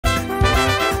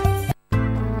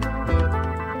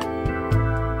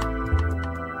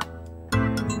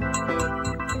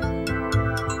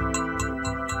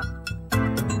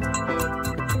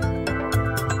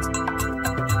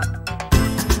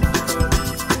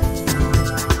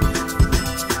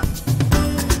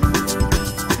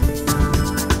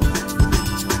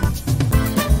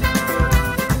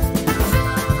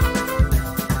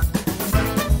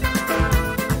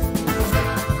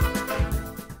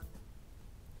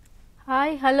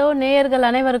Hi hello நேயர்கள்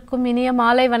அனைவருக்கும் இனிய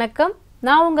மாலை வணக்கம்.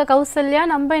 நான் உங்கள் கௌசல்யா.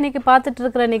 நம்ம இன்னைக்கு பார்த்துட்டு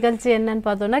இருக்கிற நிகழ்ச்சி என்னன்னு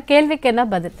பார்த்தோன்னா கேள்விக்கென்ன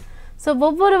பதில். ஸோ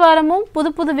ஒவ்வொரு வாரமும்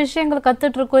புது புது விஷயங்கள்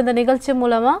கற்றுட்ருக்கோம் இந்த நிகழ்ச்சி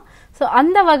மூலமாக. ஸோ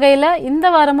அந்த வகையில் இந்த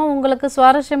வாரமும் உங்களுக்கு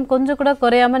சுவாரஸ்யம் கொஞ்சம் கூட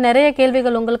குறையாமல் நிறைய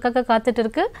கேள்விகள் உங்களுக்காக காத்துட்டு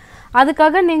இருக்கு.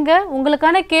 அதுக்காக நீங்கள்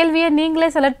உங்களுக்கான கேள்வியை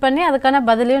நீங்களே செலக்ட் பண்ணி அதுக்கான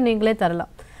பதிலையும் நீங்களே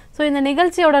தரலாம். ஸோ இந்த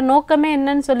நிகழ்ச்சியோட நோக்கமே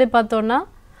என்னன்னு சொல்லி பார்த்தோன்னா,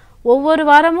 ஒவ்வொரு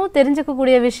வாரமும்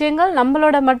தெரிஞ்சுக்கக்கூடிய விஷயங்கள்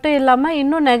நம்மளோட மட்டும் இல்லாமல்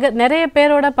இன்னும் நிறைய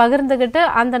பேரோட பகிர்ந்துக்கிட்டு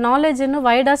அந்த நாலேஜ் இன்னும்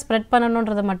வைடாக ஸ்ப்ரெட்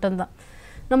பண்ணணுன்றது மட்டும்தான்.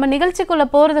 நம்ம நிகழ்ச்சிக்குள்ளே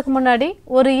போகிறதுக்கு முன்னாடி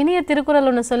ஒரு இனிய திருக்குறள்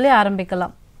ஒன்று சொல்லி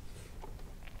ஆரம்பிக்கலாம்.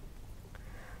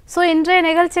 ஸோ இன்றைய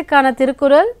நிகழ்ச்சிக்கான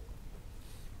திருக்குறள்,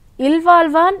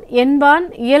 இல்வாழ்வான் என்பான்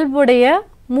இயல்புடைய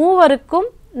மூவருக்கும்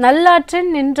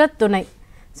நல்லாற்றின் நின்ற துணை.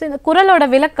 ஸோ இந்த குறளோட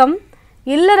விளக்கம்,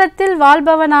 இல்லறத்தில்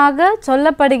வாழ்பவனாக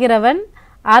சொல்லப்படுகிறவன்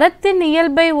அறத்தின்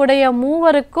இயல்பை உடைய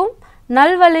மூவருக்கும்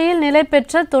நல்வழியில் நிலை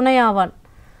பெற்ற துணையாவான்.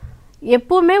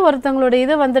 எப்பவுமே ஒருத்தவங்களோட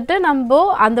இது வந்துட்டு நம்ம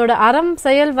அதோட அறம்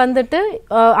செயல் வந்துட்டு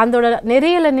அதோட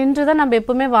நெறியில் நின்று தான் நம்ம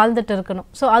எப்பவுமே வாழ்ந்துட்டு இருக்கணும்.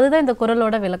 ஸோ அதுதான் இந்த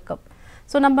குறளோட விளக்கம்.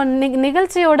 ஸோ நம்ம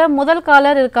நிகழ்ச்சியோட முதல்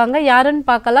காலர் இருக்காங்க, யாருன்னு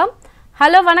பார்க்கலாம்.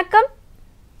 ஹலோ வணக்கம்.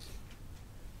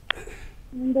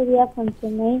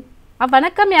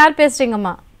 வணக்கம், யார்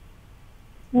பேசுறீங்கம்மா?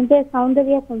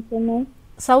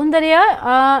 சௌந்தர்யா,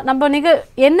 நம்ம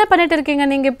என்ன பண்ணிட்டு இருக்கீங்க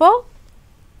நீங்க இப்போ?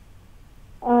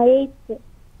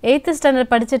 8th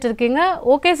ஸ்டாண்டர்ட் படிச்சுட்டு இருக்கீங்க.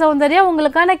 ஓகே சௌந்தர்யா,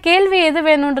 உங்களுக்கான கேள்வி எது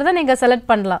வேணும்ன்றதை நீங்க செலக்ட்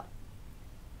பண்ணலாம்.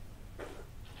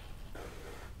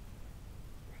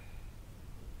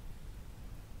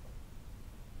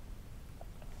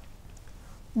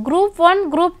 குரூப் 1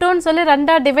 குரூப் 2ன்னு சொல்லி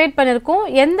ரெண்டா டிவைட் பண்ணிருக்கோம்.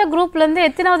 எந்த குரூப்ல இருந்து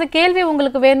எத்தனாவது கேள்வி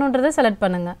உங்களுக்கு வேணும்ன்றதை செலக்ட்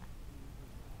பண்ணுங்க.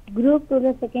 குரூப்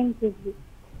 2ல செகண்ட் கேள்வி.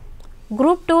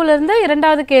 குரூப் 2ல இருந்து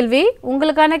இரண்டாவது கேள்வி.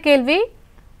 உங்களுக்கான கேள்வி,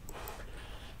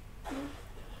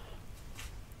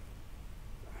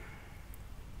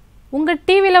 உங்க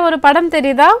டிவில ஒரு படம்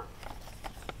தெரியுதா?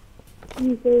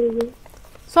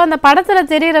 ஸோ அந்த படத்துல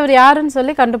தெரியறவர் யாருன்னு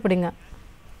சொல்லி கண்டுபிடிங்க.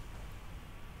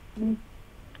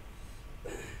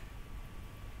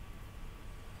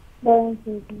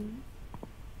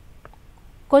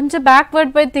 கொஞ்சம்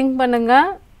பேக்வர்ட் போய் திங்க் பண்ணுங்க.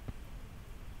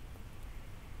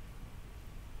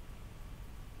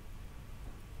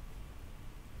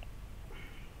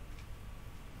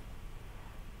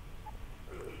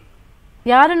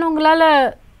 யாருன்னு உங்களால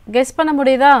கெஸ் பண்ண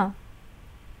முடியுதா?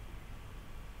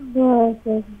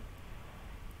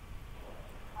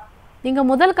 நீங்க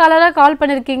முதல் காலரா கால்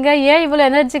பண்ணிருக்கீங்க. ஏன் இவ்வளவு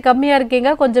எனர்ஜி கம்மியா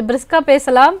இருக்கீங்க? கொஞ்சம் பிரிஸ்கா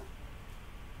பேசலாம்.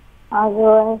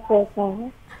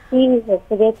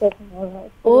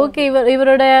 ஓகே,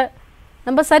 இவரோட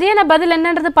நம்ம சரியான பதில்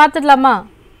என்னன்றது பார்த்துடலாமா?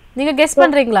 நீங்க கெஸ்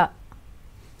பண்றீங்களா?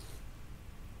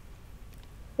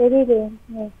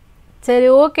 சரி,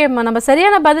 ஓகேம்மா, நம்ம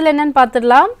சரியான பதில் என்னன்னு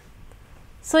பார்த்துடலாம்.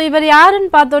 ஸோ இவர் யாருன்னு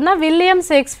பார்த்தோன்னா வில்லியம்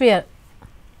ஷேக்ஸ்பியர்.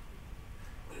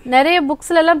 நிறைய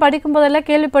புக்ஸ்லாம் படிக்கும்போதெல்லாம்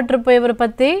கேள்விப்பட்டிருப்போம் இவரை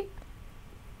பற்றி.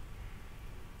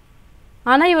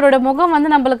 ஆனால் இவரோட முகம்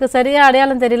வந்து நம்மளுக்கு சரியாக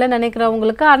அடையாளம் தெரியலன்னு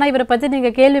நினைக்கிறவங்களுக்கு. ஆனால் இவரை பற்றி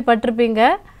நீங்கள்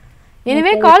கேள்விப்பட்டிருப்பீங்க.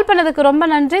 எனவே கால் பண்ணதுக்கு ரொம்ப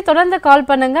நன்றி. தொடர்ந்து கால்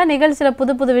பண்ணுங்க நிகழ்ச்சியில்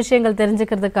புது புது விஷயங்கள்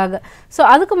தெரிஞ்சுக்கிறதுக்காக. ஸோ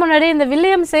அதுக்கு முன்னாடி இந்த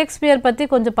வில்லியம் ஷேக்ஸ்பியர் பற்றி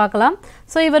கொஞ்சம் பார்க்கலாம்.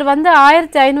 ஸோ இவர் வந்து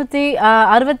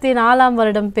 1564ஆம்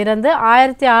வருடம் பிறந்து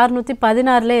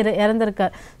 1616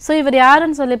 இறந்திருக்கார். ஸோ இவர்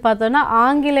யாருன்னு சொல்லி பார்த்தோன்னா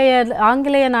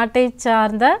ஆங்கிலேய நாட்டை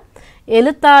சார்ந்த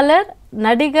எழுத்தாளர்,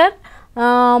 நடிகர்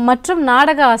மற்றும்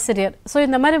நாடக ஆசிரியர். ஸோ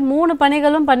இந்த மாதிரி 3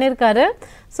 பணிகளும் பண்ணியிருக்காரு.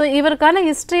 ஸோ இவருக்கான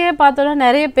ஹிஸ்ட்ரியே பார்த்தோன்னா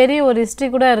நிறைய பெரிய ஒரு ஹிஸ்ட்ரி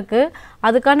கூட இருக்குது.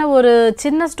 அதுக்கான ஒரு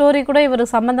சின்ன ஸ்டோரி கூட இவர்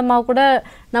சம்மந்தமாக கூட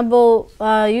நம்ம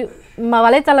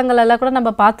வலைத்தளங்களெல்லாம் கூட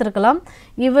நம்ம பார்த்துருக்கலாம்.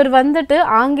 இவர் வந்துட்டு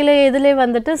ஆங்கிலேய இதிலே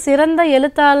வந்துட்டு சிறந்த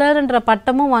எழுத்தாளர்ன்ற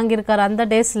பட்டமும் வாங்கியிருக்காரு அந்த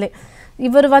டேஸ்லே.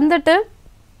 இவர் வந்துட்டு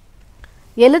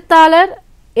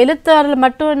எழுத்தாளர்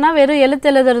மட்டும்னா வெறும்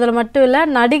எழுதுறதுல மட்டும் இல்லை,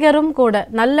 நடிகரும் கூட.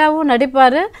 நல்லாவும்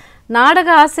நடிப்பார், நாடக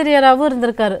ஆசிரியராகவும்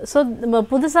இருந்திருக்காரு. ஸோ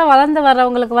புதுசாக வளர்ந்து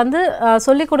வர்றவங்களுக்கு வந்து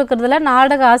சொல்லிக் கொடுக்குறதுல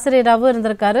நாடக ஆசிரியராகவும்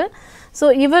இருந்திருக்காரு. ஸோ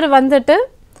இவர் வந்துட்டு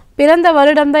பிறந்த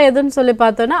வருடம் தான் எதுன்னு சொல்லி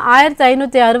பார்த்தோன்னா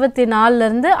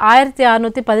 1564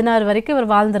 1616 வரைக்கும்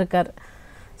இவர் வாழ்ந்திருக்காரு.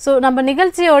 ஸோ நம்ம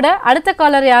நிகழ்ச்சியோட அடுத்த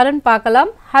காலர் யாருன்னு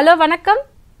பார்க்கலாம். ஹலோ வணக்கம்.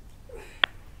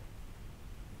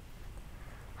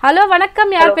 ஹலோ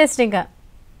வணக்கம், யார் பேசுறீங்க?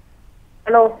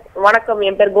 ஹலோ வணக்கம்,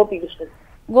 என் பேர் கோபிகிருஷ்ணன்.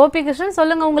 கோபிகிருஷ்ணன்,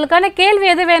 சொல்லுங்க உங்களுக்கான கேள்வி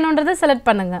எது வேணும்ன்றதை செலக்ட்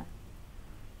பண்ணுங்க.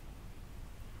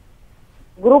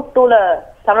 Group 2ல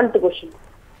 7th question.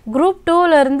 குரூப்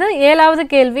 2ல இருந்து 7வது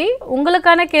கேள்வி.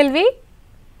 உங்களுக்கான கேள்வி,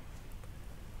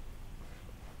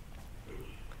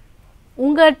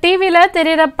 உங்க டிவில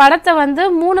தெரியுற படத்தை வந்து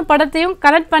 3 படத்தையும்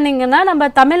கனெக்ட் பண்ணீங்கன்னா நம்ம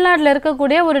தமிழ்நாட்டில்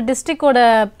இருக்கக்கூடிய ஒரு டிஸ்ட்ரிக்டோட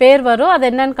பேர் வரும். அது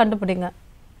என்னன்னு கண்டுபிடிங்க.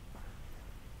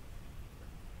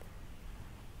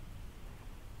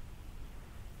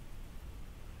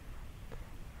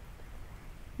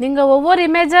 நீங்கள் ஒவ்வொரு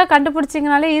இமேஜாக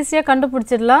கண்டுபிடிச்சிங்கனாலே ஈஸியாக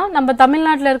கண்டுபிடிச்சிடலாம். நம்ம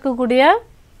தமிழ்நாட்டில் இருக்கக்கூடிய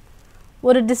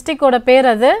ஒரு டிஸ்ட்ரிக்டோட பேர்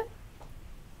அது.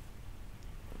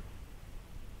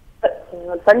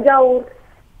 தஞ்சாவூர்.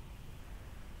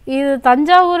 இது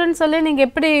தஞ்சாவூர்னு சொல்லி நீங்கள்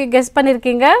எப்படி கெஸ்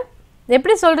பண்ணியிருக்கீங்க?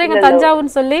 எப்படி சொல்கிறீங்க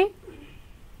தஞ்சாவூர்னு சொல்லி?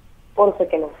 ஒரு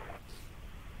செகண்ட்.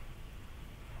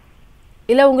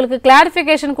 இல்லை, உங்களுக்கு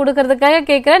கிளாரிஃபிகேஷன் கொடுக்கறதுக்காக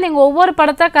கேட்குறேன். நீங்கள் ஒவ்வொரு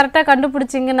படத்தை கரெக்டாக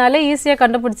கண்டுபிடிச்சிங்கனாலே ஈஸியாக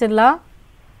கண்டுபிடிச்சிடலாம்.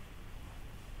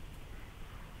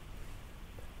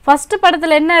 ஃபர்ஸ்ட்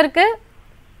படத்தில் என்ன இருக்கு?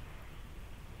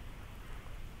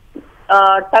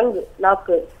 டங்கு,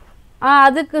 நாக்கு.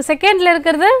 அதுக்கு செகண்ட்ல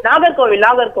இருக்கிறது நாகர்கோவில்.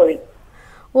 நாகர்கோவில்.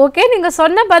 ஓகே, நீங்கள்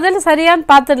சொன்ன பதில் சரியான்னு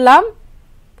பார்த்துடலாம்.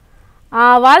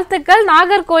 வாழ்த்துக்கள்.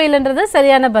 நாகர்கோயில்ன்றது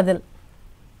சரியான பதில்.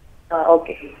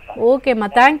 ஓகே ஓகேம்மா,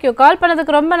 தேங்க்யூ. கால்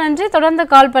பண்ணதுக்கு ரொம்ப நன்றி. தொடர்ந்து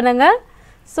கால் பண்ணுங்க.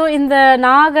 ஸோ இந்த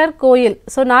நாகர்கோயில்,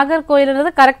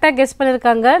 நாகர்கோயில்ன்றது கரெக்டாக கெஸ்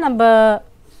பண்ணியிருக்காங்க நம்ம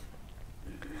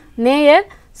நேயர்.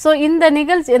 ஸோ இந்த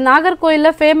நிகழ்ச்சி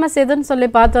நாகர்கோயிலில் ஃபேமஸ் எதுன்னு சொல்லி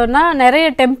பார்த்தோன்னா நிறைய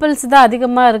டெம்பிள்ஸ் தான்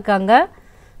அதிகமாக இருக்காங்க.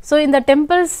 ஸோ இந்த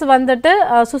டெம்பிள்ஸ் வந்துட்டு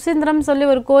சுசீந்திரம் சொல்லி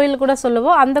ஒரு கோயில் கூட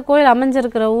சொல்லுவோம். அந்த கோயில்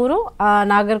அமைஞ்சிருக்கிற ஊரும்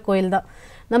நாகர்கோயில் தான்.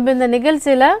 நம்ம இந்த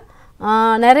நிகழ்ச்சியில்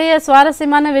நிறைய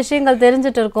சுவாரஸ்யமான விஷயங்கள்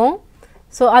தெரிஞ்சிட்டு இருக்கோம்.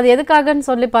 ஸோ அது எதுக்காகன்னு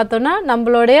சொல்லி பார்த்தோன்னா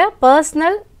நம்மளுடைய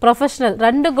பர்சனல் ப்ரொஃபஷ்னல்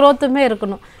 2 க்ரோத்துமே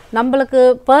இருக்கணும். நம்மளுக்கு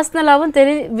பர்சனலாகவும்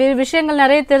விஷயங்கள்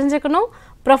நிறைய தெரிஞ்சுக்கணும்,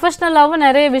 ப்ரொஃபஷ்னலாகவும்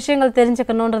நிறைய விஷயங்கள்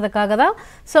தெரிஞ்சுக்கணுன்றதுக்காக தான்.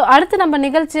 ஸோ அடுத்து நம்ம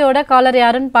நிகழ்ச்சியோட காலர்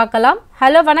யாருன்னு பார்க்கலாம்.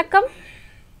 ஹலோ, வணக்கம்.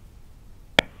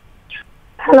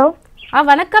 ஹலோ.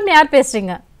 வணக்கம். யார்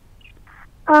பேசுறீங்க?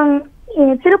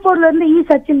 திருப்பூர்ல இருந்து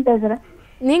சச்சின் பேசுறேன்.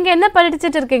 நீங்க என்ன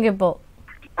படிச்சிட்டு இருக்கீங்க இப்போ?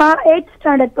 8th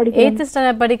ஸ்டாண்டர்ட் படிக்கிறேன். 8th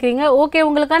ஸ்டாண்டர்ட் படிக்கிறீங்க. ஓகே,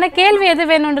 உங்களுக்கான கேள்வி எது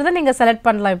வேணும்ன்றதை நீங்க செலக்ட்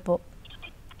பண்ணலாம். இப்போ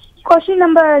question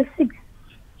number 6.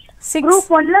 Group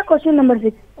 1ல question number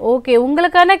 6. Okay,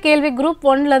 உங்களுக்கான கேள்வி குரூப்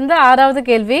 1ல இருந்து 6வது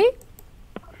கேள்வி.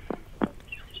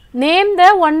 Name the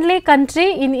only country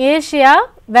in Asia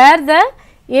where the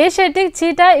Asiatic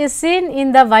cheetah is scene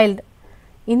in the wild.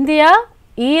 India,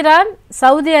 Iran,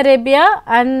 Saudi Arabia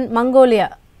and Mongolia.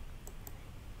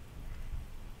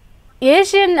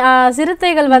 Asian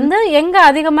சிறுத்தைகள் வந்து எங்க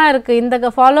அதிகமா இருக்கு இந்த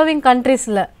ஃபாலோவிங்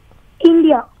கண்ட்ரீஸ்ல?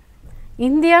 இந்தியா.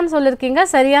 இந்தியான்னு சொல்லியிருக்கீங்க,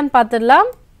 சரியான்னு பார்த்துடலாம்.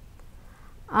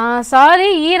 சாரி,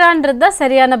 ஈரான்றது தான்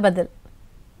சரியான பதில்.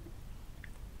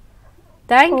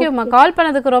 தேங்க்யூம்மா, கால்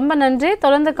பண்ணதுக்கு ரொம்ப நன்றி.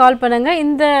 தொடர்ந்து கால் பண்ணுங்க.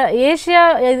 இந்த ஏஷியா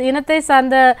இனத்தை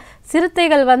சார்ந்த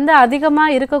சிறுத்தைகள் வந்து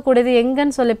அதிகமாக இருக்கக்கூடியது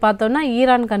எங்கன்னு சொல்லி பார்த்தோம்னா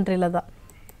ஈரான் கண்ட்ரியில் தான்.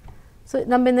 ஸோ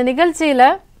நம்ம இந்த நிகழ்ச்சியில்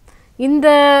இந்த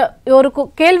ஒரு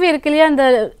கேள்வி இருக்கு இல்லையா, இந்த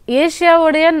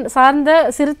ஏஷியாவுடைய சார்ந்த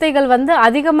சிறுத்தைகள் வந்து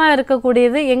அதிகமாக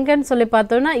இருக்கக்கூடியது எங்கன்னு சொல்லி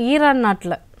பார்த்தோம்னா ஈரான்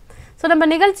நாட்டில். ஸோ நம்ம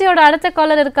நிகழ்ச்சியோட அடுத்த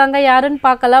காலர் இருக்காங்க, யாருன்னு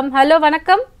பார்க்கலாம். ஹலோ,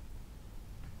 வணக்கம்.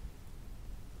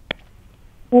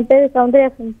 என் பேர் சௌந்தர்யா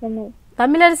ஃப்ரம் சென்னை.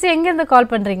 தமிழரசி, எங்கேருந்து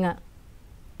கால் பண்ணுறீங்க?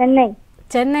 சென்னை.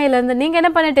 சென்னையிலேருந்து. நீங்கள்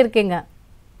என்ன பண்ணிட்டு இருக்கீங்க?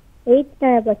 8th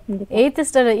ஸ்டாண்டர்ட் படிச்சிருக்கேன். 8th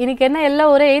standard. இன்னைக்கு என்ன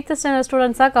எல்லாம் ஒரே 8th ஸ்டாண்டர்ட்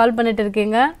ஸ்டூடெண்ட்ஸாக கால் பண்ணிட்டு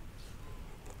இருக்கீங்க?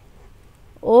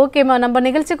 ஓகேம்மா, நம்ம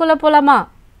நிகழ்ச்சிக்குள்ளே போகலாமா?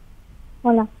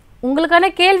 போலாம்.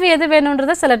 உங்களுக்கான கேள்வி எது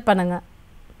வேணுன்றதை செலக்ட் பண்ணுங்க.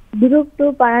 குரூப்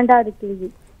 2 12வது கேள்வி.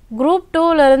 குரூப்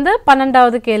 2லேருந்து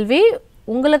 12வது கேள்வி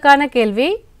உங்களுக்கான கேள்வி.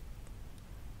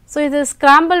 ஸோ இது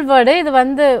ஸ்கிராம்பிள் வேர்டு. இது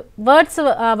வந்து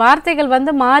வார்த்தைகள்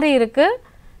வந்து மாறி இருக்கு.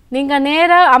 நீங்கள்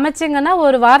நேராக அமைச்சிங்கன்னா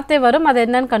ஒரு வார்த்தை வரும், அது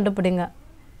என்னன்னு கண்டுபிடிங்க.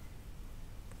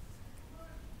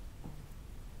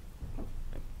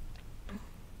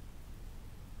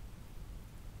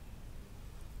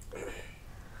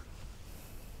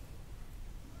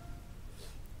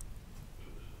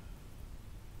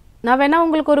 நான் வேணா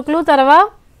உங்களுக்கு ஒரு க்ளூ தரவா?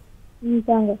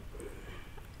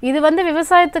 இது வந்து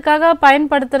விவசாயத்துக்காக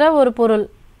பயன்படுத்துகிற ஒரு பொருள்.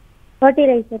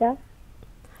 ஃபர்டிலைசரா?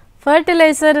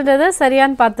 ஃபர்டிலைசர்ன்றது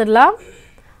சரியான்னு பார்த்துடலாம்.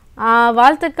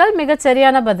 வாழ்த்துக்கள், மிகச்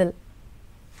சரியான பதில்.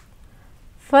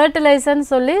 ஃபர்டிலைசர்னு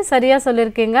சொல்லி சரியாக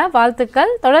சொல்லியிருக்கீங்க,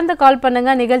 வாழ்த்துக்கள். தொடர்ந்து கால்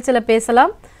பண்ணுங்கள், நிகழ்ச்சியில்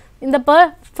பேசலாம். இந்த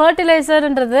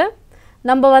ஃபர்டிலைசர்ன்றது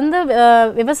நம்ம வந்து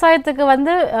விவசாயத்துக்கு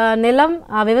வந்து நிலம்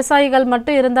விவசாயிகள்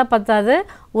மட்டும் இருந்தால் பத்தாது,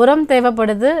 உரம்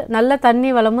தேவைப்படுது, நல்ல தண்ணி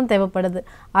வளமும் தேவைப்படுது.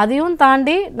 அதையும்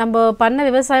தாண்டி நம்ம பண்ண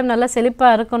விவசாயம் நல்லா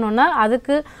செழிப்பாக இருக்கணும்னா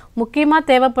அதுக்கு முக்கியமாக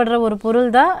தேவைப்படுற ஒரு பொருள்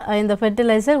தான் இந்த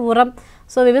ஃபெர்டிலைசர், உரம்.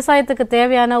 ஸோ விவசாயத்துக்கு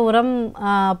தேவையான உரம்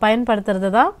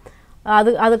பயன்படுத்துறது தான்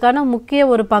அதுக்கான முக்கிய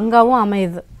ஒரு பங்காகவும்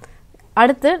அமையுது.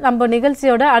 அடுத்து நம்ம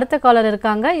நிகழ்ச்சியோட அடுத்த காலர்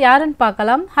இருக்காங்க, யாருன்னு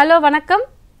பார்க்கலாம். ஹலோ, வணக்கம்.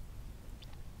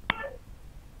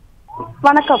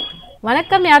 வணக்கம்.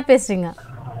 வணக்கம், யார் பேசுறீங்க?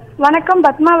 வணக்கம்,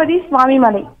 பத்மாவதி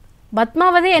சுவாமிமலை.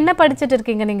 பத்மாவதி, என்ன படிச்சுட்டு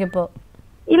இருக்கீங்க நீங்க இப்போ?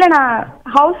 இல்ல, நான்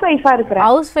ஹவுஸ் ஒய்ஃபா இருக்கிறேன்.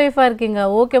 ஹவுஸ் ஒய்ஃபா இருக்கீங்க,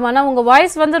 ஓகேம்மா. நான் உங்க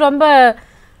வாய்ஸ் வந்து ரொம்ப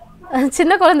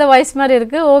சின்ன குழந்தை வாய்ஸ் மாதிரி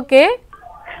இருக்கு. ஓகே,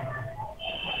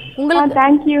 உங்களுக்கு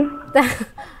தேங்க்யூ.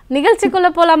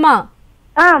 நிகழ்ச்சிக்குள்ள போலாமா?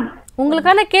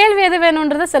 உங்களுக்கான கேள்வி எது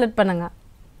வேணும்ன்றதை செலக்ட் பண்ணுங்க.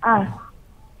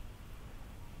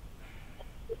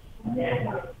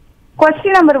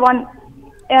 Question number 1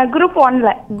 group 1ல.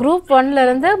 குரூப் 1ல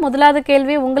இருந்து முதலாவது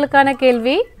கேள்வி உங்களுக்கான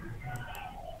கேள்வி.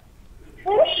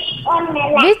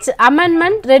 Which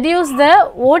amendment reduced the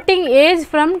voting age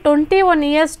from 21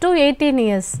 years to 18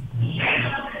 years?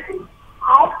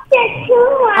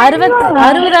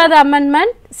 60வது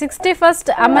amendment, 61st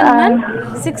amendment,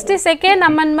 62nd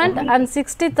amendment and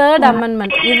 63rd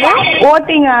amendment. இது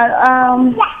voting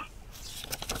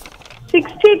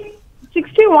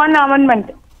 61 amendment.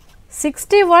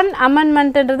 61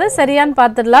 amendmentன்றது சரியான்னு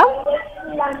பார்த்துடலாம்.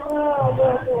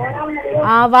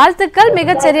 வாழ்த்துக்கள்,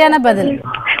 மிகச் சரியான பதில்.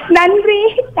 நன்றி.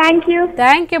 தேங்க்யூ.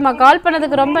 தேங்க்யூம்மா, கால்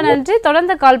பண்ணதுக்கு ரொம்ப நன்றி.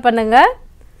 தொடர்ந்து கால் பண்ணுங்க.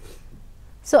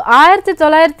 ஸோ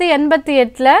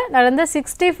 1988 நடந்த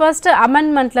 61st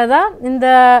அமெண்ட்மெண்ட்டில் தான் இந்த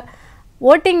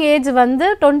ஓட்டிங் ஏஜ் வந்து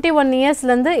 21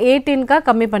 இயர்ஸ்லேருந்து 18க்கா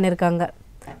கம்மி பண்ணியிருக்காங்க.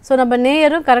 ஸோ நம்ம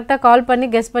நேயரும் கரெக்டாக கால் பண்ணி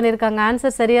கெஸ் பண்ணியிருக்காங்க,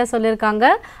 ஆன்சர் சரியாக சொல்லியிருக்காங்க.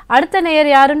 அடுத்த நேயர்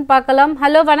யாருன்னு பார்க்கலாம்.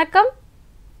 ஹலோ வணக்கம்.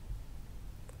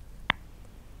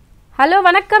 ஹலோ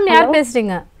வணக்கம், யார்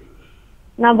பேசுறீங்க?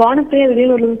 நான் பானுப்பிரியா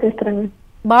வில்லியனூர்லேருந்து பேசுகிறேங்க.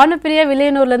 பானுப்பிரியா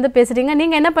வில்லியனூர்லேருந்து பேசுகிறீங்க.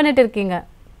 நீங்கள் என்ன பண்ணிட்டு இருக்கீங்க?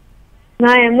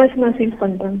 நான் எம்எஸ்சி நர்சிங்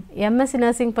பண்ணுறேன். எம்எஸ்சி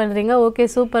நர்சிங் பண்ணுறீங்க. ஓகே,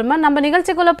 சூப்பர்மா. நம்ம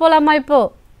நிகழ்ச்சிக்குள்ளே போகலாமா இப்போ?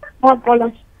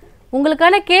 போகலாம்.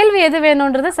 உங்களுக்கான கேள்வி எது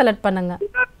வேணுன்றதை செலக்ட் பண்ணுங்க.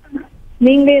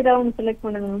 நீங்களே ஏதாவது ஒன்று செலக்ட்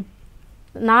பண்ணுங்க.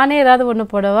 நானே ஏதாவது ஒன்று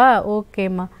போடவா?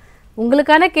 ஓகேம்மா.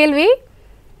 உங்களுக்கான கேள்வி,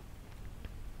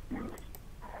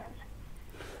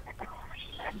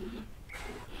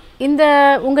 இந்த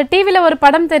உங்கள் டிவியில் ஒரு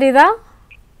படம் தெரியுதா?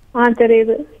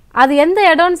 தெரியுது. அது எந்த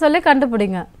இடம்னு சொல்லி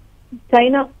கண்டுபிடிங்க.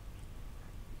 சைனா.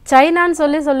 சைனான்னு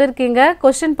சொல்லியிருக்கீங்க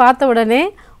கொஸ்டின் பார்த்த உடனே.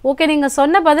 ஓகே, நீங்கள்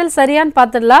சொன்ன பதில் சரியான்னு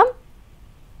பார்த்துடலாம்.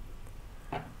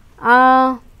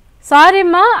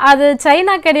 சாரிம்மா, அது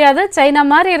சைனா கிடையாது. சைனா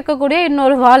மாதிரி இருக்கக்கூடிய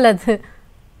இன்னொரு வால், அது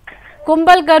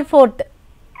கும்பல்கர் ஃபோர்ட்.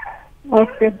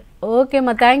 ஓகே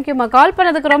ஓகேம்மா, தேங்க்யூம்மா. கால்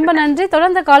பண்ணதுக்கு ரொம்ப நன்றி.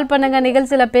 தொடர்ந்து கால் பண்ணுங்க,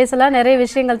 நிகழ்ச்சியில் பேசலாம், நிறைய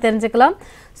விஷயங்கள் தெரிஞ்சுக்கலாம்.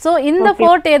 ஸோ இந்த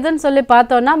ஃபோர்ட் எதுன்னு சொல்லி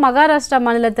பார்த்தோன்னா மகாராஷ்டிரா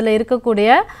மாநிலத்தில்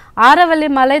இருக்கக்கூடிய ஆரவல்லி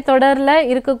மலை தொடரில்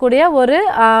இருக்கக்கூடிய ஒரு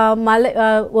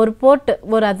ஒரு போர்ட்,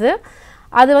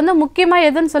 அது வந்து முக்கியமாக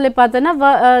எதுன்னு சொல்லி பார்த்தோன்னா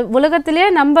உலகத்திலேயே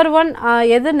நம்பர் 1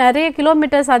 எது நிறைய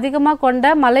கிலோமீட்டர்ஸ் அதிகமாக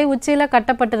கொண்ட மலை உச்சியில்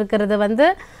கட்டப்பட்டிருக்கிறது வந்து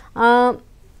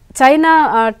சைனா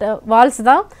வால்ஸ்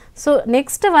தான். ஸோ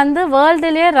நெக்ஸ்ட்டு வந்து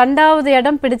வேர்ல்டுலேயே 2வது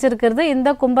இடம் பிடிச்சிருக்கிறது இந்த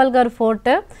கும்பல்கர்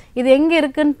ஃபோர்ட்டு. இது எங்கே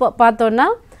இருக்குதுன்னு பார்த்தோன்னா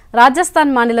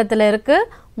ராஜஸ்தான் மாநிலத்தில் இருக்குது.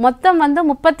 மொத்தம் வந்து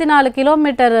 34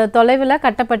 கிலோமீட்டர் தொலைவில்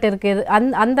கட்டப்பட்டிருக்கு.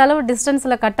 அந்த அளவு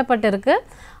டிஸ்டன்ஸில் கட்டப்பட்டிருக்கு.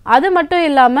 அது மட்டும்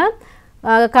இல்லாமல்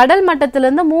கடல்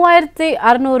மட்டத்திலேருந்து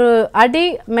 3600 அடி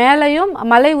மேலேயும்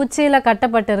மலை உச்சியில்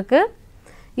கட்டப்பட்டிருக்கு.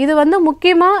 இது வந்து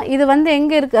முக்கியமாக இது வந்து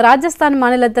எங்கே இருக்குது? ராஜஸ்தான்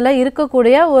மாநிலத்தில்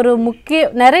இருக்கக்கூடிய ஒரு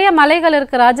நிறைய மலைகள்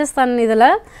இருக்குது ராஜஸ்தான் இதில்.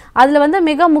 அதில் வந்து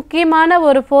மிக முக்கியமான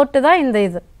ஒரு ஃபோர்ட்டு தான் இந்த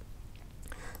இது.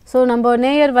 ஸோ நம்ம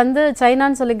நேயர் வந்து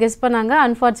சைனான்னு சொல்லி கெஸ் பண்ணாங்க.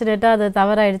 அன்ஃபார்ச்சுனேட்டாக அது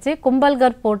தவறாயிடுச்சு.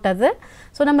 கும்பல்கர் ஃபோர்ட் அது.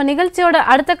 ஸோ நம்ம நிகழ்ச்சியோட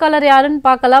அடுத்த காலர் யாருன்னு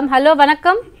பார்க்கலாம். ஹலோ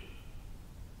வணக்கம்.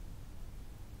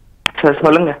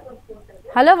 சொல்லுங்க.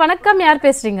 ஹலோ வணக்கம், யார்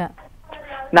பேசுறீங்க?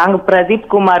 நாங்க பிரதீப்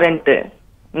குமார்ன்ட்டு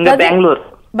இங்க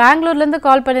பெங்களூர்லேருந்து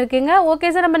கால் பண்ணியிருக்கீங்க. ஓகே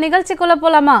சார், நம்ம நிகழ்ச்சிக்குள்ளே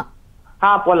போகலாமா?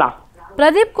 போகலாம்.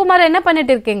 பிரதீப் குமார், என்ன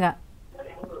பண்ணிட்டு இருக்கீங்க?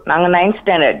 நாங்க 9th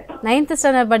ஸ்டாண்டர்ட். 9th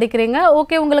ஸ்டாண்டர்ட் படிக்கிறீங்க.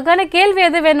 ஓகே, உங்களுக்கான கேள்வி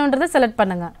எது வேணும்ன்றதை செலக்ட்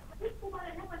பண்ணுங்க.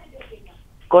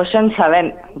 Question 7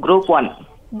 Group 1.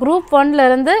 Group 1ல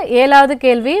இருந்து 7வது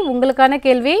கேள்வி உங்களுக்கான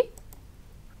கேள்வி.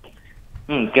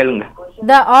 கேளுங்க.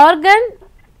 The organ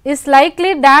is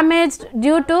likely damaged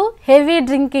due to heavy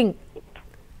drinking.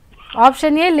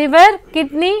 Option A liver,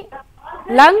 kidney,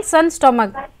 lungs and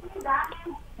stomach.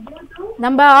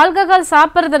 நம்ம ஆல்கஹால்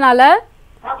சாப்பிட்றதுனால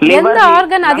எந்த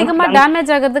ஆர்கன் அதிகமா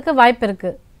டேமேஜ் ஆகிறதுக்கு வாய்ப்பு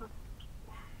இருக்கு?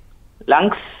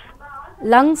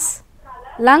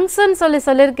 லங்ஸ்ன்னு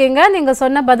சொல்லியிருக்கீங்க. நீங்க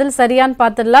சொன்ன பதில் சரியான்னு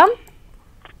பார்த்துடலாம்.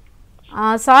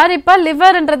 சாரிப்பா,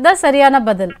 லிவர்ன்றது தான் சரியான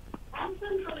பதில்.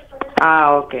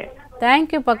 ஓகே,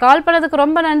 தேங்க்யூப்பா. கால் பண்ணதுக்கு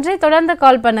ரொம்ப நன்றி. தொடர்ந்து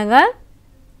கால் பண்ணுங்க.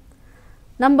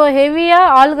 நம்ம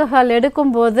ஹெவியாக ஆல்கஹால்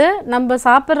எடுக்கும்போது நம்ம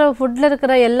சாப்பிட்ற ஃபுட்டில்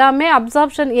இருக்கிற எல்லாமே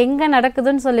அப்சார்ப்ஷன் எங்கே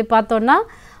நடக்குதுன்னு சொல்லி பார்த்தோன்னா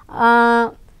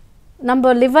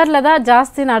நம்ம லிவரில் தான்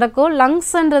ஜாஸ்தி நடக்கும்.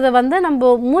 லங்ஸ்ன்றது வந்து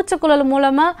நம்ம மூச்சுக்குழல்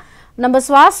மூலமாக நம்ம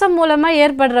சுவாசம் மூலமாக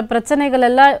ஏற்படுற பிரச்சனைகள்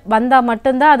எல்லாம் வந்தால்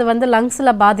மட்டும்தான் அது வந்து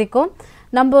லங்ஸில் பாதிக்கும்.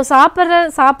 நம்ம சாப்பிட்ற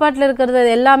சாப்பாட்டில் இருக்கிறது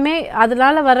எல்லாமே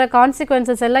அதனால் வர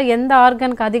கான்சிக்வன்சஸ் எல்லாம் எந்த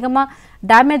ஆர்கனுக்கு அதிகமாக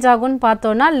டேமேஜ் ஆகும்னு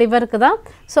பார்த்தோன்னா லிவருக்கு தான்.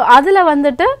 ஸோ அதில்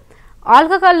வந்துட்டு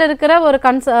ஆல்கஹாலில் இருக்கிற ஒரு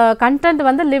கண்டென்ட்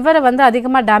வந்து லிவரை வந்து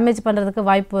அதிகமாக டேமேஜ் பண்ணுறதுக்கு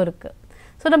வாய்ப்பு இருக்குது.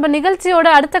 ஸோ நம்ம நிகழ்ச்சியோட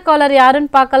அடுத்த காலர்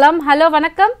யாருன்னு பார்க்கலாம். ஹலோ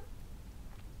வணக்கம்.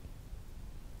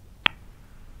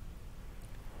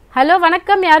 ஹலோ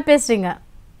வணக்கம், யார் பேசுறீங்க?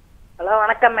 ஹலோ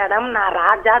வணக்கம் மேடம், நான்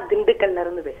ராஜா திண்டுக்கல்ல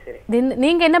இருந்து பேசுறேன்.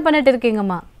 நீங்க என்ன பண்ணிட்டு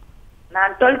இருக்கீங்கம்மா?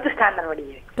 நான் 12th ஸ்டாண்டர்ட்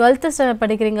படிக்கிறேன். 12th ஸ்டாண்டர்ட்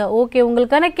படிக்கிறீங்க. ஓகே,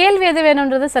 உங்களுக்கான கேள்வி எது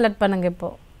வேணும்ன்றதை செலக்ட் பண்ணுங்க இப்போ.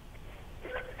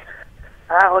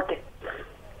 Okay.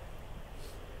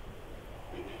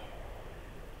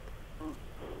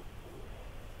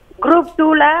 Group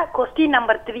 2ல question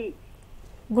number 3.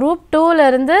 Group 2ல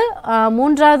இருந்து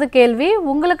மூன்றாவது கேள்வி.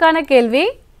 உங்களுக்கான கேள்வி,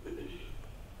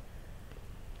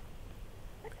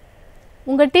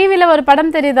 உங்க டிவில ஒரு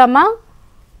படம் தெரியுதாமா?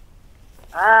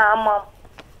 ஆமா.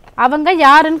 அவங்க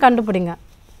யாருன்னு கண்டுபிடிங்க.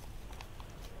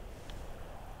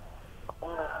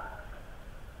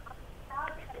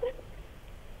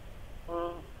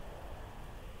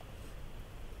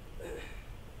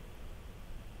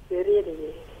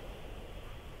 தெரியலையே.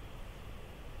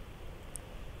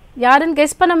 யாருன்னு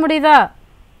கெஸ் பண்ண முடியுதா?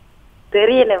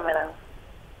 தெரியல மேடம்.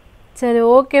 சரி,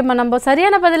 ஓகேம்மா. நம்ம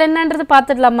சரியான பதில் என்னன்றது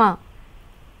பார்த்துடலாமா?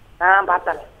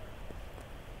 பார்த்தேன்.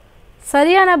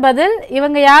 சரியான பதில்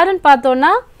இவங்க யாருன்னு பார்த்தோம்னா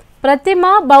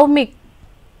Prathima Bhowmik.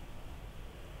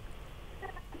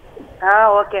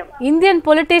 Okay. Indian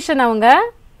politician அவங்க.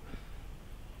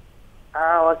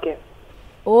 ஓகே.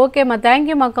 ஓகேம்மா,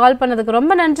 தேங்க்யூம்மா. கால் பண்ணதுக்கு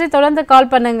ரொம்ப நன்றி. தொடர்ந்து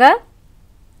கால் பண்ணுங்க.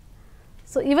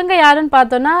 ஸோ இவங்க யாருன்னு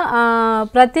பார்த்தோன்னா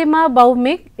பிரதிமா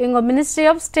பௌமிக். இவங்க மினிஸ்ட்ரி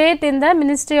ஆஃப் ஸ்டேட் இந்த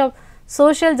ministry of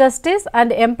social justice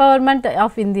and empowerment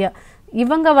of India.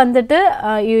 இவங்க வந்துட்டு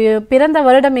பிறந்த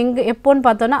வருடம் எப்போன்னு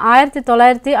பார்த்தோன்னா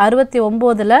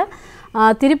 1969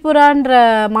 திரிபுரான்ற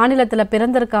மாநிலத்தில்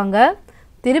பிறந்திருக்காங்க.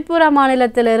 திரிபுரா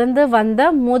மாநிலத்திலிருந்து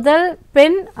வந்த முதல்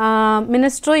பெண்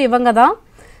மினிஸ்டரும் இவங்க தான்.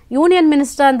 யூனியன்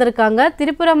மினிஸ்டராக இருந்திருக்காங்க.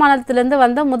 திரிபுரா மாநிலத்திலேருந்து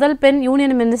வந்த முதல் பெண்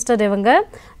யூனியன் மினிஸ்டர் இவங்க.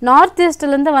 நார்த்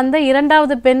ஈஸ்ட்லேருந்து வந்த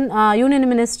இரண்டாவது பெண்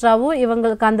யூனியன் மினிஸ்டராகவும்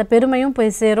இவங்களுக்கு அந்த பெருமையும்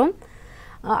போய் சேரும்.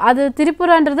 அது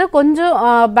திரிபுரான்றது கொஞ்சம்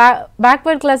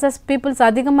பேக்வேர்ட் கிளாஸஸ் பீப்புள்ஸ்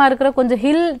அதிகமாக இருக்கிற கொஞ்சம்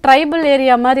ஹில் ட்ரைபல்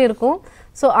ஏரியா மாதிரி இருக்கும்.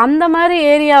 ஸோ அந்த மாதிரி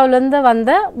ஏரியாவிலேருந்து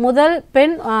வந்த முதல்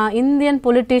பெண் இந்தியன்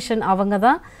பொலிட்டிஷியன் அவங்க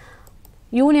தான்.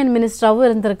 யூனியன் மினிஸ்டராகவும்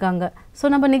இருந்திருக்காங்க.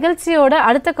 ஸோ நம்ம நிகழ்ச்சியோட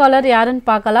அடுத்த காலர் யாருன்னு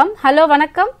பார்க்கலாம். ஹலோ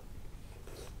வணக்கம்.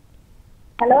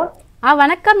 ஹலோ.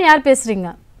 வணக்கம், யார் பேசுறீங்க?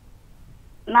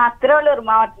 நான் திருவள்ளூர்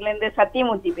மாவட்டத்திலேருந்து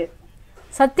சத்தியமூர்த்தி பேசுறேன்.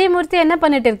 சத்தியமூர்த்தி, என்ன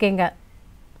பண்ணிட்டு இருக்கீங்க?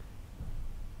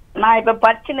 நான் இப்ப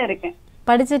படிச்சுன்னு இருக்கேன்.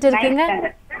 படிச்சுட்டு இருக்கீங்க?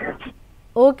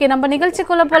 ஓகே, நம்ம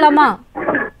நிகழ்ச்சிக்குள்ள போலாமா?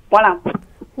 போலாம்.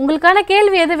 உங்களுக்கான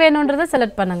கேள்வி எது வேணும்ன்றதை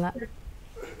செலக்ட் பண்ணுங்க.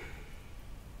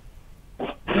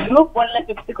 Group 1ல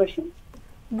 5th question.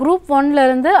 குரூப் 1ல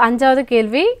இருந்து 5வது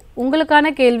கேள்வி.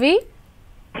 உங்களுக்கான கேள்வி,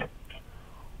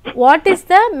 what is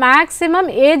the maximum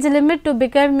age limit to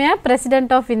become a president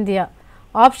of India?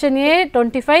 Option A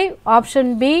 25, option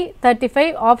B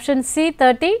 35, option C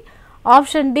 30,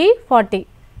 option D 40.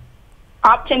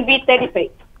 Option B 35.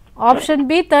 Option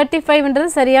B 35 ன்றது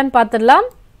சரியான்னு பார்த்துடலாம்.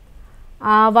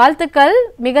 வாழ்த்துக்கள்,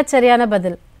 மிகச் சரியான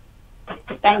பதில்.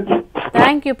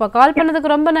 தேங்க்யூப்பா. கால்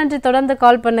பண்ணதுக்கு ரொம்ப நன்றி. தொடர்ந்து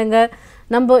கால் பண்ணுங்க.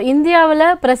 நம்ம இந்தியாவில்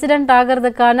பிரசிடெண்ட்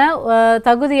ஆகிறதுக்கான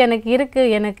தகுதி எனக்கு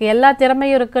இருக்குது, எனக்கு எல்லா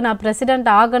திறமையும் இருக்குது, நான் பிரசிடெண்ட்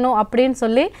ஆகணும் அப்படின்னு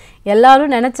சொல்லி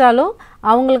எல்லாரும் நினச்சாலும்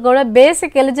அவங்களுக்கோட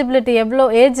பேசிக் எலிஜிபிலிட்டி எவ்வளோ,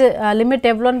 ஏஜ் லிமிட்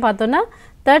எவ்வளோன்னு பார்த்தோன்னா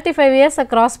 35 இயர்ஸை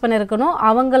க்ராஸ் பண்ணியிருக்கணும்.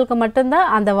 அவங்களுக்கு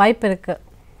மட்டும்தான் அந்த வாய்ப்பு இருக்குது.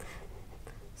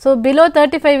 ஸோ பிலோ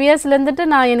 35 இயர்ஸ்லேருந்துட்டு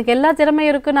எனக்கு எல்லா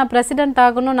திறமையும் இருக்குது, நான் பிரசிடெண்ட்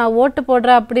ஆகணும், நான் ஓட்டு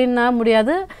போடுறேன் அப்படின்னா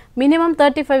முடியாது. மினிமம்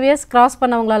 35 இயர்ஸ் க்ராஸ்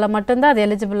பண்ணவங்களால மட்டும்தான் அது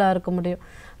எலிஜிபிளாக இருக்க முடியும்.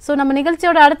 ஸோ நம்ம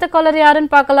நிகழ்ச்சியோட அடுத்த காலர்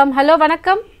யாருன்னு பார்க்கலாம். ஹலோ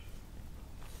வணக்கம்.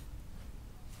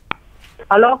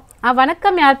 ஹலோ.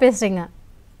 வணக்கம், யார் பேசுறீங்க?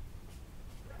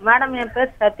 மேடம், என்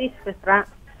பேர் சதீஷ் பேசுறேன்.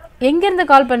 எங்கேருந்து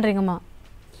கால் பண்ணுறீங்கம்மா?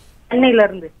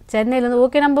 சென்னையிலேருந்து. சென்னையிலேருந்து.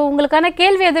 ஓகே, நம்ம உங்களுக்கான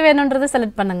கேள்வி எது வேணுன்றதை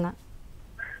செலக்ட் பண்ணுங்க.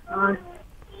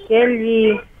 கேள்வி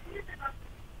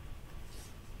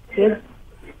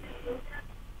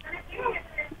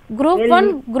குரூப் 1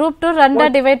 குரூப் 2 ரெண்டா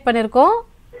டிவைட் பண்ணிருக்கோம்.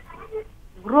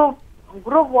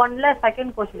 Group 1ல 2nd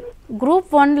question. குரூப்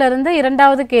 1ல இருந்து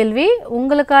இரண்டாவது கேள்வி.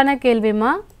 உங்களுக்கான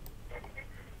கேள்விமா,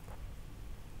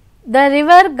 the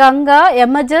river Ganga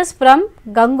emerges from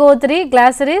Gangotri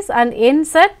glaciers and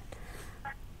ends at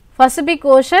Pacific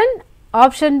Ocean.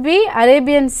 Option B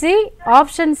Arabian Sea,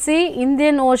 option C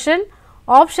Indian Ocean,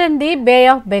 option D Bay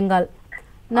of Bengal.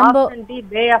 Option D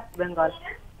Bay of Bengal.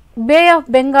 Bay of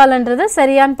Bengal ன்றது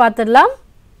சரியான்னு பார்த்துடலாம்.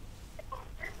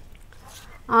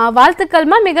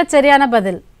 வாழ்த்துக்கள்மா, மிகச் சரியான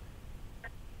பதில்.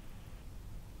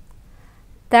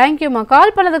 தேங்க்யூம்மா.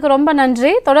 கால் பண்ணதுக்கு ரொம்ப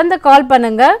நன்றி. தொடர்ந்து கால்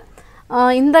பண்ணுங்க.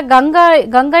 இந்த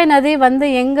கங்கை நதி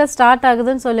எங்கே ஸ்டார்ட்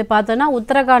ஆகுதுன்னு சொல்லி பார்த்தோன்னா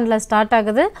உத்தரகாண்டில் ஸ்டார்ட்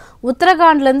ஆகுது.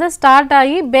 உத்தரகாண்ட்லேருந்து ஸ்டார்ட்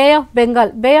ஆகி பே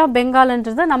ஆஃப்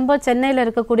பெங்கால்ன்றது நம்ம சென்னையில்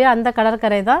இருக்கக்கூடிய அந்த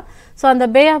கடற்கரை தான். ஸோ அந்த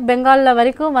பே ஆஃப் பெங்காலில்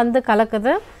வரைக்கும்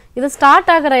கலக்குது. இது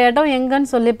ஸ்டார்ட் ஆகிற இடம்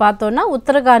எங்கன்னு சொல்லி பார்த்தோன்னா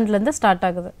உத்தரகாண்ட்லேருந்து ஸ்டார்ட்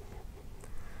ஆகுது.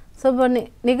 ஸோ இப்போ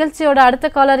நிகழ்ச்சியோட அடுத்த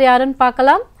காலர் யாருன்னு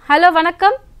பார்க்கலாம். ஹலோ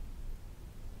வணக்கம்.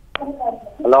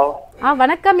 ஹலோ.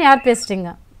 வணக்கம், யார் பேசுறீங்க?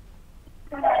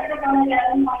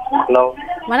 ஹலோ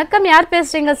வணக்கம், யார்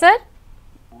பேசுறீங்க சார்?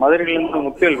 மதுரையிலிருந்து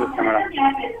முத்துவேல் பேசுறேன் மேடம்.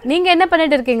 நீங்க என்ன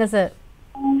பண்ணிட்டு இருக்கீங்க சார்?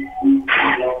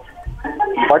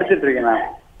 படிச்சிட்டு இருக்கேன் மேம்.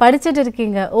 படிச்சிட்டு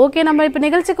இருக்கீங்க. ஓகே, நம்ம இப்போ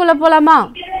நிகழ்ச்சிக்குள்ள போலாமா?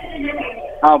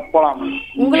 போலாம்.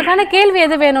 உங்களுக்கான கேள்வி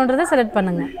எது வேணும்ன்றதை செலக்ட்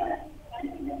பண்ணுங்க.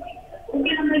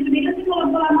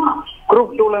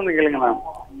 குரூப் 2ல இருந்து கேளுங்க மேம்.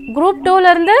 குரூப்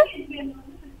 2ல இருந்து?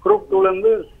 குரூப் 2ல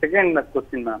இருந்து second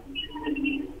question ma'am.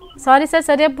 Sorry sir,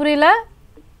 சரியா புரியல.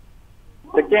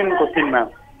 Second question ma'am.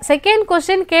 Second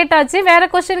question கேட்டாச்சு, வேற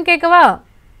क्वेश्चन கேட்கவா?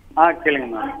 கேளுங்க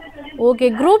மேம். ஓகே,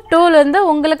 குரூப் 2ல இருந்து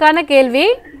உங்களுக்கான கேள்வி.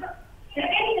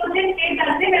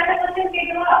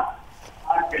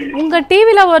 உங்க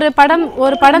டிவில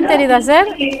ஒரு படம் தெரியுதா சார்?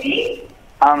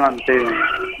 மேம் தெரியும்.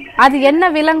 அது என்ன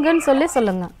விலங்குன்னு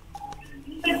சொல்லுங்க.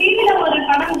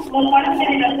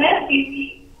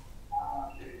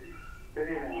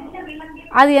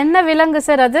 அது என்ன விலங்கு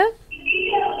சார்? அது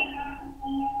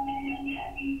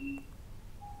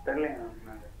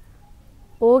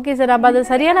ஓகே சார், அப்ப அது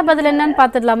சரியான பதில் என்னன்னு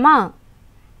பாத்துடலாமா?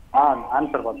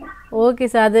 ஆன்சர் பார்த்தேன். ஓகே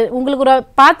சார், அது உங்களுக்கு ஒரு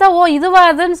பார்த்தா இதுவா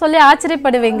அதுன்னு சொல்லி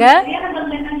ஆச்சரியப்படுவீங்க.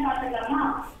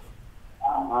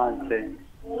 சரி.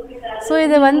 ஸோ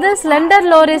இது வந்து ஸ்லெண்டர்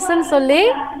லோரிஸ்ன்னு சொல்லி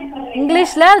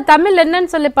இங்கிலீஷ்ல, தமிழ்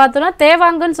என்னன்னு சொல்லி பார்த்தோம்னா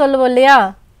தேவாங்குன்னு சொல்லுவோம் இல்லையா?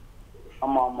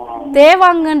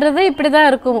 தேவாங்குன்றது இப்படிதான்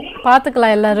இருக்கும்,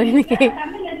 பார்த்துக்கலாம் எல்லாரும் இன்னைக்கு.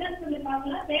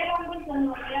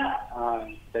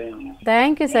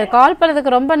 தேங்க்யூ சார், கால்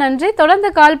பண்ணதுக்கு ரொம்ப நன்றி.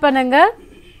 தொடர்ந்து கால் பண்ணுங்க.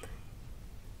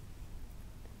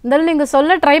 இருந்தாலும் நீங்கள்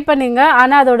சொல்ல ட்ரை பண்ணீங்க,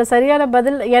 ஆனால் அதோட சரியான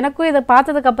பதில் எனக்கும் இதை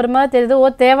பார்த்ததுக்கு அப்புறமா தெரியுது,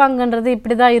 தேவாங்குன்றது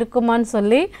இப்படி தான் இருக்குமான்னு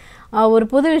சொல்லி. ஒரு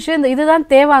புது விஷயம், இதுதான்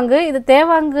தேவாங்கு. இது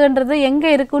தேவாங்குன்றது எங்கே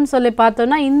இருக்குன்னு சொல்லி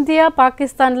பார்த்தோன்னா இந்தியா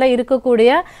பாகிஸ்தானில்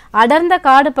இருக்கக்கூடிய அடர்ந்த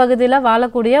காடு பகுதியில்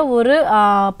வாழக்கூடிய ஒரு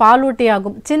பாலூட்டி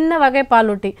ஆகும், சின்ன வகை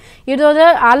பாலூட்டி. இதோட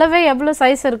அளவே எவ்வளோ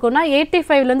சைஸ் இருக்குன்னா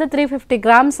 85லேருந்து 350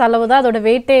 கிராம்ஸ் அளவு தான் அதோட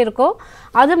வெயிட்டே இருக்கும்.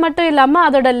 அது மட்டும் இல்லாமல்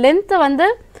அதோட லென்த்து வந்து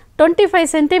 25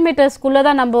 சென்டிமீட்டர்ஸ்க்குள்ளே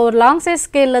தான், நம்ம ஒரு லாங் சைஸ்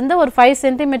ஸ்கேல்லேருந்து ஒரு 5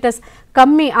 சென்டிமீட்டர்ஸ்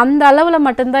கம்மி, அந்த அளவில்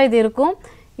மட்டும்தான் இது இருக்கும்.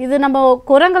 இது நம்ம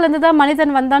குரங்குலேருந்து தான்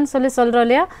மனிதன் வந்தான்னு சொல்கிறோம்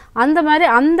இல்லையா, அந்த மாதிரி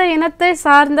அந்த இனத்தை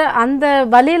சார்ந்த அந்த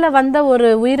வழியில் வந்த ஒரு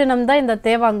உயிரினம் தான் இந்த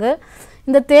தேவாங்கு.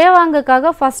 இந்த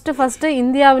தேவாங்குக்காக ஃபஸ்ட்டு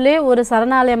இந்தியாவிலே ஒரு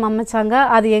சரணாலயம் அமைச்சாங்க.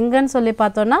 அது எங்கன்னு சொல்லி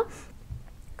பார்த்தோன்னா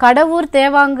கடவூர்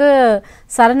தேவாங்கு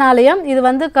சரணாலயம். இது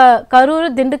வந்து கரூர்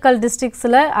திண்டுக்கல்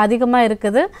டிஸ்ட்ரிக்ஸில் அதிகமாக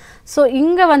இருக்குது. ஸோ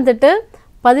இங்கே வந்துட்டு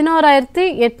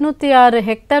 11,806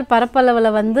 ஹெக்டேர்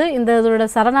பரப்பளவில் வந்து இதோட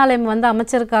சரணாலயம் வந்து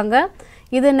அமைச்சிருக்காங்க.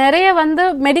 இது நிறைய வந்து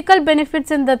மெடிக்கல்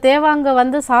பெனிஃபிட்ஸ், இந்த தேவாங்கை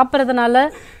வந்து சாப்பிட்றதுனால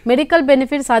மெடிக்கல்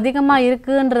பெனிஃபிட்ஸ் அதிகமாக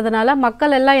இருக்குன்றதுனால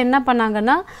மக்கள் எல்லாம் என்ன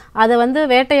பண்ணாங்கன்னா அதை வந்து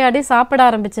வேட்டையாடி சாப்பிட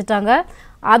ஆரம்பிச்சிட்டாங்க.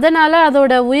 அதனால்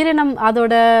அதோட உயிரினம்,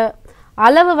 அதோட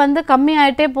அளவு வந்து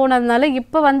கம்மியாயிட்டே போனதுனால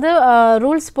இப்போ வந்து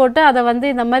ரூல்ஸ் போட்டு அதை வந்து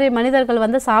இந்த மாதிரி மனிதர்கள்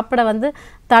வந்து சாப்பிட வந்து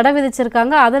தடை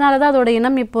விதிச்சிருக்காங்க. அதனால தான் அதோட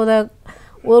இனம் இப்போது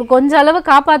ஒரு கொஞ்சம் அளவு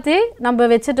காப்பாற்றி நம்ம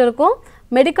வச்சுட்டு இருக்கோம்.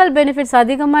 மெடிக்கல் பெனிஃபிட்ஸ்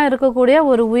அதிகமாக இருக்கக்கூடிய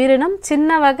ஒரு உயிரினம்,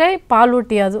 சின்ன வகை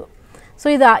பாலூட்டி அது. ஸோ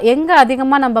இது எங்கே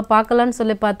அதிகமாக நம்ம பார்க்கலான்னு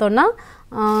சொல்லி பார்த்தோன்னா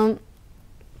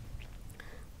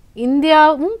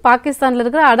இந்தியாவும் பாகிஸ்தானில்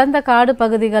இருக்கிற அடர்ந்த காடு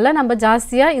பகுதிகளில் நம்ம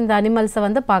ஜாஸ்தியாக இந்த அனிமல்ஸை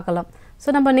வந்து பார்க்கலாம்.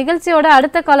 ஸோ நம்ம நிகழ்ச்சியோட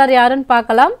அடுத்த காலர் யாருன்னு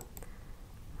பார்க்கலாம்.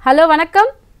 ஹலோ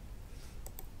வணக்கம்.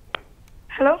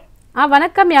 ஹலோ.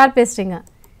 வணக்கம், யார் பேசுகிறீங்க?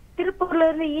 திருப்பூர்ல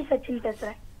இருந்து சச்சின்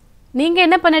பேசுகிறேன். நீங்கள்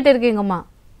என்ன பண்ணிட்டு இருக்கீங்கம்மா?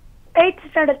 8th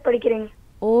ஸ்டாண்டர்ட் படிக்கிறீங்க.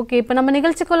 ஓகே, இப்போ நம்ம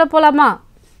நிகழ்ச்சிக்குள்ளே போகலாமா?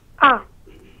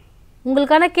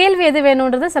 உங்களுக்கான கேள்வி எது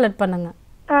வேணுன்றதை செலக்ட் பண்ணுங்க.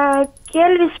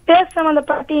 கேள்வி ஸ்பேஸ்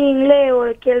சம்மந்தப்பட்டு நீங்களே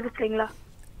ஒரு கேள்வி கேளுங்களா?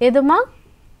 எதுமா?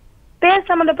 ஸ்பேஸ்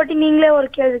சம்மந்தப்பட்டு நீங்களே ஒரு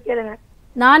கேள்வி கேளுங்க.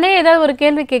 நானே ஏதாவது ஒரு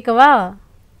கேள்வி கேட்கவா?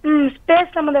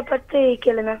 ஸ்பேஸ் சம்மந்தப்பட்டு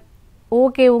கேளுங்க.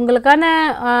 ஓகே, உங்களுக்கான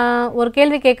ஒரு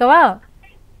கேள்வி கேட்கவா?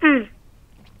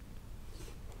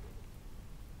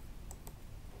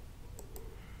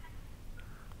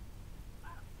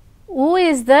 Who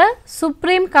is the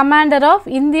Supreme Commander of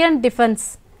Indian Defense?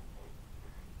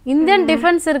 Indian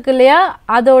defence இருக்கு இல்லையா,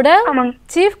 அதோட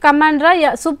சீஃப் கமாண்டரா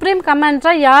சுப்ரீம்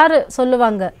கமாண்டரா யார்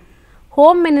சொல்லுவாங்க?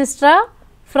 ஹோம் மினிஸ்டரா,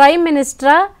 பிரைம்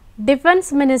மினிஸ்டரா,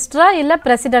 டிஃபென்ஸ் மினிஸ்டரா இல்லை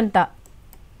பிரசிடென்ட்டா?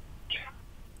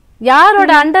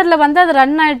 யாரோட அண்டரில் வந்து அது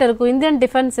ரன் ஆகிட்டு இருக்கும் இந்தியன்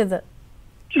டிஃபென்ஸ்? இது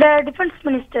டிஃபென்ஸ்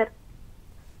மினிஸ்டர்.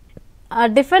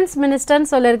 டிஃபென்ஸ்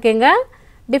மினிஸ்டர்னு சொல்லியிருக்கீங்க.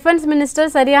 டிஃபென்ஸ்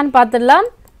மினிஸ்டர் சரியான்னு பார்த்துடலாம்.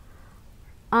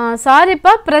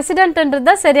 சாரிப்பா, பிரசிடென்ட்ன்றது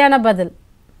தான் சரியான பதில்.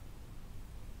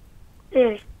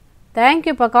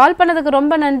 தேங்க்யூப்பா, கால் பண்ணதுக்கு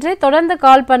ரொம்ப நன்றி. தொடர்ந்து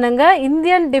கால் பண்ணுங்க.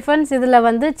 இந்தியன் டிஃபென்ஸ் இதில்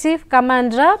வந்து சீஃப்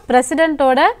கமாண்டரா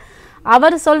பிரசிடென்ட்டோட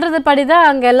அவர் சொல்கிறது படி தான்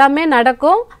அங்கே எல்லாமே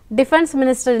நடக்கும். டிஃபென்ஸ்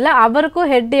மினிஸ்டரில் அவருக்கும்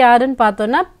ஹெட் யாருன்னு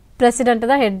பார்த்தோன்னா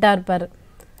பிரசிடென்ட் தான் ஹெட்டாக இருப்பார்.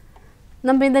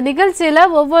 நம்ம இந்த நிகழ்ச்சியில்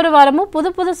ஒவ்வொரு வாரமும் புது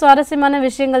புது சுவாரஸ்யமான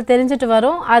விஷயங்கள் தெரிஞ்சுட்டு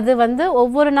வரோம். அது வந்து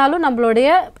ஒவ்வொரு நாளும் நம்மளுடைய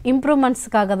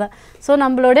இம்ப்ரூவ்மெண்ட்ஸுக்காக தான். ஸோ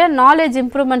நம்மளுடைய நாலேஜ்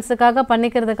இம்ப்ரூவ்மெண்ட்ஸுக்காக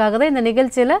பண்ணிக்கிறதுக்காக தான் இந்த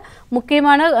நிகழ்ச்சியில்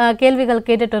முக்கியமான கேள்விகள்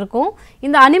கேட்டுட்டு இருக்கோம்.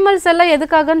 இந்த அனிமல்ஸ் எல்லாம்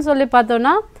எதுக்காகன்னு சொல்லி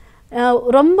பார்த்தோன்னா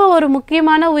ரொம்ப ஒரு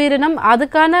முக்கியமான உயிரினம்,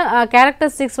 அதுக்கான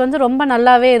கேரக்டரிஸ்டிக்ஸ் வந்து ரொம்ப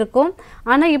நல்லாவே இருக்கும்.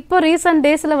 ஆனால் இப்போ ரீசன்ட்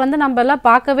டேஸில் வந்து நம்ம எல்லாம்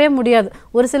பார்க்கவே முடியாது.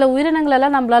 ஒரு சில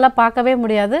உயிரினங்களெல்லாம் நம்மளால் பார்க்கவே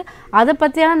முடியாது. அதை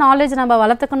பற்றியான நாலேஜ் நம்ம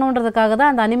வளர்த்துக்கணுன்றதுக்காக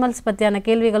தான் அந்த அனிமல்ஸ் பற்றியான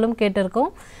கேள்விகளும் கேட்டிருக்கோம்.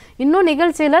 இன்னும்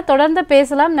நிகழ்ச்சியில் தொடர்ந்து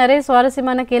பேசலாம். நிறைய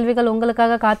சுவாரஸ்யமான கேள்விகள்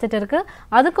உங்களுக்காக காத்துட்டு இருக்கு.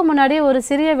 அதுக்கு முன்னாடி ஒரு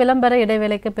சிறிய விளம்பர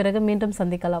இடைவேளைக்கு பிறகு மீண்டும்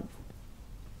சந்திக்கலாம்.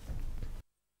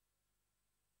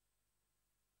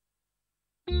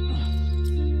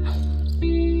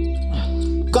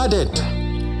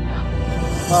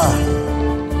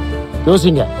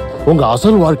 யோசிங்க, உங்க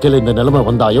அசல் வாழ்க்கையில இந்த நிலைமை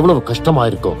வந்தா எவ்வளவு கஷ்டமா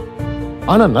இருக்கும்.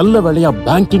 ஆனா நல்ல வேளையா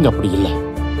பேங்கிங் அப்படி இல்லை.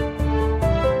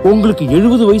 உங்களுக்கு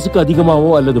 70 வயசுக்கு அதிகமாவோ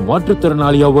அல்லது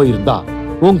மாற்றுத்திறனாளியாவோ இருந்தா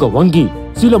உங்க வங்கி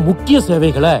சில முக்கிய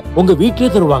சேவைகளை உங்க வீட்டிலே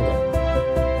தருவாங்க.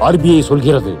 RBI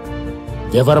சொல்கிறது,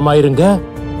 விவரமாயிருங்க,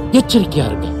 எச்சரிக்கையா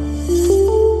இருங்க.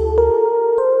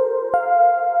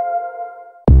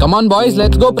 Come on boys,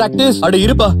 let's go practice. அட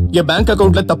இருப்பா, என் பேங்க்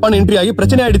அக்கவுண்ட்ல தப்பான என்ட்ரி ஆகி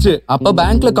பிரச்சனை ஆயிடுச்சு. அப்ப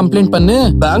பேங்க்ல கம்ப்ளைண்ட் பண்ணு.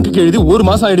 பேங்க்குக்கு எழுதி 1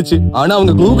 மாசம் ஆயிடுச்சு. ஆனா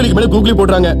அவங்க கூகுளுக்கு மேல கூகுளி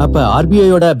போடுறாங்க. அப்ப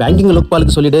RBI-யோட பேங்கிங்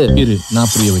லோக்பாலுக்கு சொல்லிடு. இரு, நான்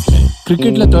புரிய வைக்கிறேன்.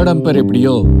 கிரிக்கெட்ல தேர்ட் அம்பையர்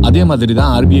எப்படியோ அதே மாதிரி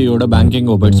தான் RBI-யோட பேங்கிங்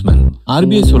ஒபர்ட்ஸ்மேன்.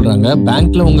 RBI சொல்றாங்க,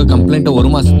 பேங்க்ல உங்க கம்ப்ளைண்ட்டை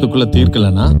 1 மாசத்துக்குள்ள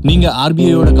தீர்க்கலனா நீங்க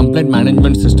RBI-யோட கம்ப்ளைண்ட்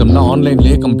மேனேஜ்மெண்ட் சிஸ்டம்ல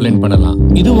ஆன்லைன்லயே கம்ப்ளைண்ட் பண்ணலாம்.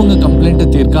 இது உங்க கம்ப்ளைண்ட்டை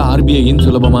தீர்க்க RBI-யின்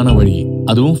சுலபமான வழி,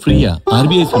 அதுவும் ஃப்ரீயா.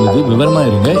 RBI சொல்லுது, விவரமா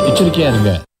இருங்க, எச்சரிக்கையா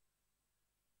இருங்க.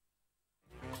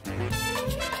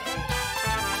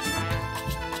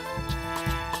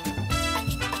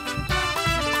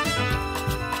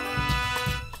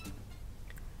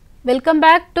 வெல்கம்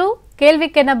பேக் டு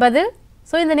கேள்விக்கென்ன பதில்.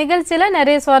 ஸோ இந்த நிகழ்ச்சியில்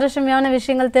நிறைய சுவாரஸ்யமான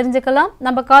விஷயங்கள் தெரிஞ்சுக்கலாம்.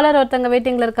 நம்ம காலர் ஒருத்தங்க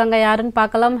வெயிட்டிங்கில் இருக்காங்க, யாருன்னு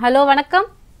பார்க்கலாம். ஹலோ வணக்கம்.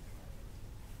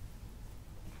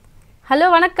 ஹலோ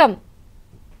வணக்கம்.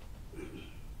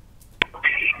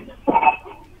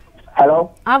 ஹலோ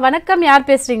வணக்கம், யார்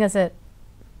பேசுறீங்க சார்?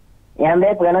 என்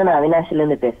பேர் புகழ், நான்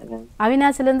அவினாசிலேருந்து பேசுறேன்.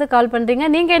 அவினாசிலேருந்து கால் பண்ணுறீங்க.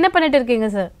 நீங்கள் என்ன பண்ணிட்டு இருக்கீங்க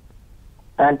சார்?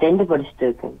 நான் 10th படிச்சுட்டு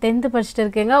இருக்கேன். 10th படிச்சுட்டு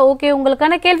இருக்கீங்க. ஓகே,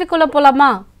 உங்களுக்கான கேள்விக்குள்ளே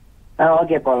போகலாமா?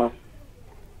 ஓகே, போகலாம்.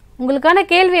 உங்களுக்கான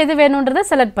கேள்வி எது வேணும்ன்றதை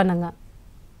செலக்ட் பண்ணுங்க.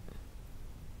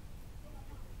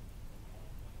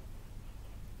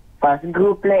 ஃபர்ஸ்ட்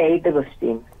குரூப்ல 8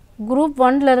 क्वेश्चन. குரூப்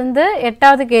 1ல இருந்து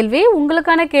 8வது கேள்வி.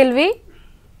 உங்களுக்கான கேள்வி,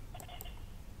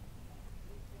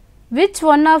 which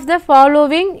one of the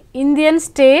following Indian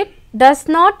state does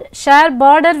not share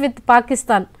border with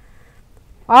Pakistan?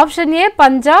 Option A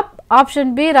Punjab, option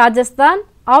B Rajasthan,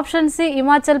 option C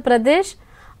Himachal Pradesh,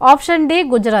 option D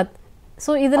Gujarat.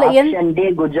 So இதுல option D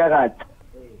Gujarat.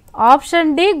 option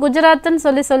D குஜராத்னு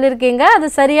சொல்லிருக்கீங்க. அது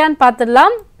சரியான்னு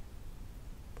பார்த்துடலாம்.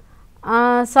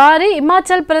 Sorry,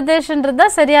 Himachal பிரதேஷ்ன்றது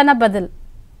சரியான பதில்.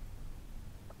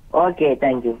 Okay,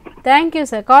 thank you. Thank you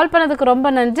sir. கால் பண்ணதுக்கு ரொம்ப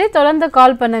நன்றி. தொடர்ந்து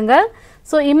கால் பண்ணுங்க.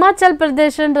 ஸோ இமாச்சல்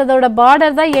பிரதேஷ்ன்றதோட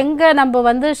பார்டர் தான் எங்கே நம்ம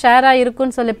வந்து ஷேராக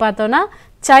இருக்குன்னு சொல்லி பார்த்தோன்னா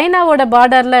சைனாவோட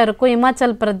பார்டரில் இருக்கும்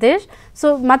இமாச்சல் பிரதேஷ். ஸோ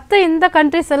மற்ற இந்த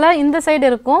கண்ட்ரிஸ் எல்லாம் இந்த சைடு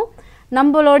இருக்கும்.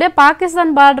 நம்மளோட பாகிஸ்தான்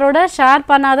பார்டரோட ஷேர்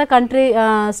பண்ணாத கண்ட்ரி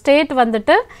ஸ்டேட்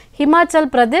வந்துட்டு ஹிமாச்சல்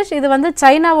பிரதேஷ். இது வந்து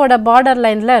சைனாவோட பார்டர்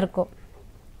லைனில் இருக்கும்.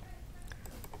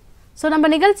 ஸோ நம்ம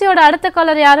நிகழ்ச்சியோட அடுத்த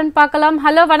காலர் யாருன்னு பார்க்கலாம்.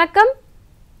 ஹலோ வணக்கம்.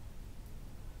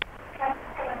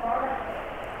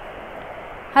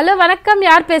 ஹலோ வணக்கம்,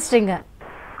 யார் பேசுறீங்க?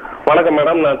 வணக்கம்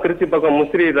மேடம், நான் திருச்சி பக்கம்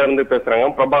முசிறியில இருந்து பேசுறேங்க,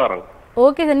 பிரபாகரன்.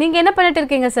 ஓகே சார், நீங்க என்ன பண்ணிட்டு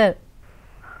இருக்கீங்க சார்?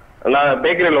 நான்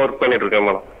பேக்கரியில ஒர்க் பண்ணிட்டு இருக்கேன்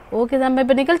மேடம். ஓகே, நம்ம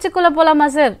இப்போ நிகழ்ச்சிக்குள்ள போலாமா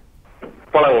சார்?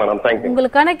 போலாங்க மேடம், தேங்க்யூ.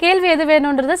 உங்களுக்கான கேள்வி எது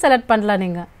வேணும்ன்றதை செலக்ட் பண்ணலாம்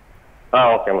நீங்க.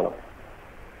 ஓகே மேடம்,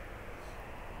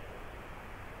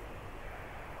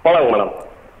 போலாங்க மேடம்.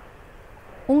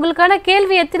 உங்களுக்கான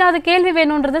கேள்வி எத்தனாவது கேள்வி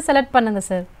வேணும்ன்றதை செலக்ட் பண்ணுங்க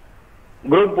சார்.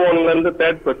 குரூப் 1ல இருந்து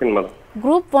 3rd क्वेश्चन மேடம்.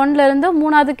 குரூப் 1ல இருந்து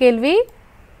 3வது கேள்வி.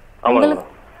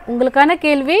 உங்களுக்கான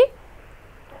கேள்வி,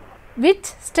 which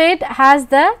state has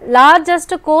the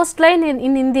largest coastline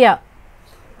in India?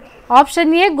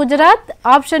 Option A Gujarat,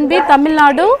 option B Tamil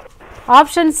Nadu,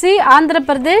 option C Andhra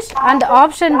Pradesh and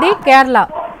option D Kerala.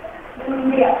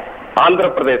 Andhra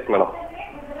Pradesh madam.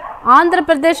 Andhra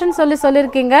பிரதேஷ்னு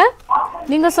சொல்லிருக்கீங்க.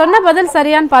 நீங்க சொன்ன பதில்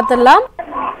சரியான்னு பார்த்துடலாம்.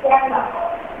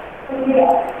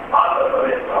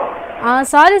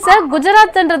 சாரி சார்,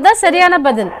 குஜராத்ன்றது தான் சரியான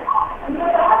பதில்.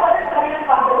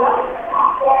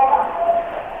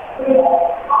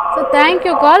 ஸோ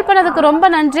தேங்க்யூ, கால் பண்ணதுக்கு ரொம்ப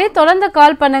நன்றி. தொடர்ந்து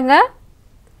கால் பண்ணுங்க.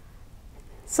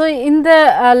 ஸோ இந்த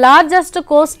லார்ஜஸ்ட்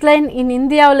கோஸ்ட் லைன் இன்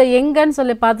இந்தியாவில் எங்கன்னு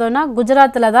சொல்லி பார்த்தோன்னா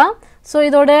குஜராத்தில் தான். ஸோ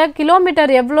இதோட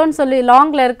கிலோமீட்டர் எவ்வளோன்னு சொல்லி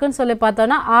லாங்கில் இருக்குன்னு சொல்லி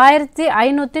பார்த்தோன்னா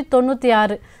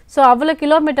 1596. ஸோ அவ்வளோ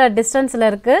கிலோமீட்டர் டிஸ்டன்ஸில்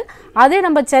இருக்குது. அதே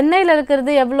நம்ம சென்னையில்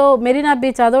இருக்கிறது எவ்வளோ, மெரினா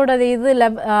பீச் அதோட இது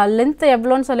லென்த்து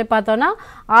எவ்வளோன்னு சொல்லி பார்த்தோன்னா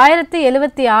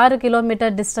 1076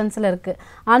 கிலோமீட்டர் டிஸ்டன்ஸில் இருக்குது.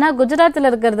 ஆனால் குஜராத்தில்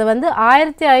இருக்கிறது வந்து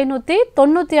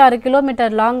 1596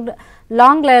 கிலோமீட்டர்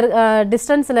லாங்கில்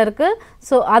டிஸ்டன்ஸில் இருக்குது.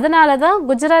 ஸோ அதனால தான்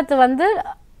குஜராத் வந்து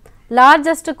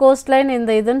லார்ஜஸ்ட் கோஸ்ட் லைன்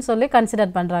இந்த இதுன்னு சொல்லி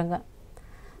கன்சிடர் பண்ணுறாங்க.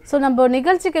 ஸோ நம்ம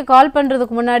நிகழ்ச்சிக்கு கால்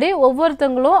பண்ணுறதுக்கு முன்னாடி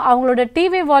ஒவ்வொருத்தவங்களும் அவங்களோட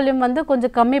டிவி வால்யூம் வந்து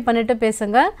கொஞ்சம் கம்மி பண்ணிவிட்டு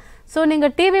பேசுங்க. ஸோ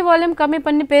நீங்கள் டிவி வால்யூம் கம்மி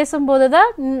பண்ணி பேசும்போது தான்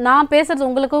நான் பேசுகிறது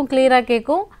உங்களுக்கும் கிளியராக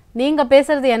கேட்கும், நீங்கள்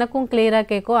பேசுகிறது எனக்கும் கிளியராக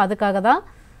கேட்கும். அதுக்காக தான்.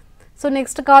 ஸோ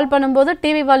நெக்ஸ்ட் கால் பண்ணும்போது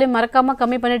டிவி வால்யூம் மறக்காமல்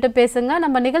கம்மி பண்ணிவிட்டு பேசுங்க.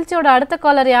 நம்ம நிகழ்ச்சியோட அடுத்த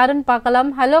காலர் யாருன்னு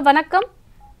பார்க்கலாம். ஹலோ வணக்கம்.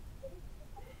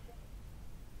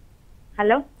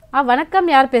 ஹலோ வணக்கம்,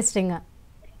 யார் பேசுகிறீங்க?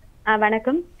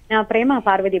 வணக்கம், நான் பிரேமா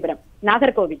பார்வதிபுரம்,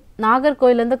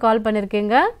 நாகர்கோயிலேருந்து கால்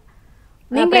பண்ணியிருக்கீங்க.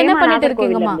 நீங்க என்ன பண்ணிட்டு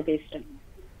இருக்கீங்கம்மா?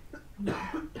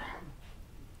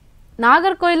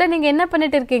 நாகர்கோயில நீங்க என்ன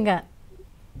பண்ணிட்டு இருக்கீங்க?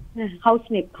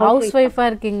 ஹவுஸ் ஒய்ஃபா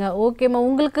இருக்கீங்க. ஓகேம்மா.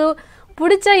 உங்களுக்கு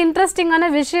பிடிச்ச இன்ட்ரெஸ்டிங்கான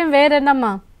விஷயம் வேற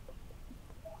என்னம்மா?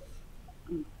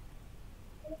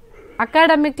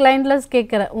 அகாடமிக் லைன்ல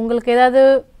கேட்குறேன். உங்களுக்கு ஏதாவது?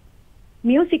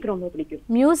 மியூசிக் ரொம்ப பிடிக்கும்.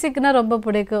 மியூசிக்னா ரொம்ப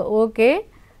பிடிக்கும். ஓகே,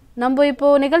 நம்ம இப்போ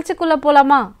நிகழ்ச்சிக்குள்ள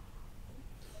போலாமா?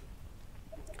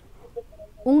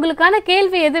 உங்களுக்கான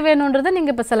கேள்வி எது வேணும்ன்றதை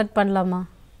நீங்க இப்ப செலக்ட் பண்ணலாமா?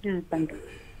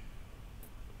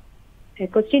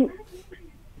 Question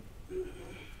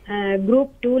group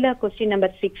 2ல question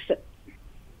number 6.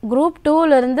 Group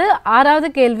 2ல இருந்து 6வது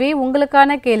கேள்வி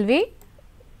உங்களுக்கான கேள்வி.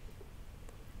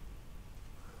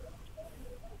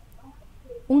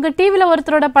 உங்க டிவில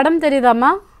ஒருத்தரோட படம்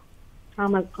தெரியுதாமா?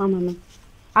 ஆமா ஆமாமா.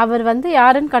 அவர் வந்து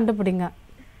யாருன்னு கண்டுபிடிங்க.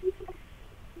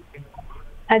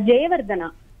 Jayawardene,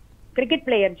 cricket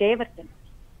player Jayewardene.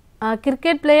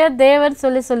 Cricket player தேவர்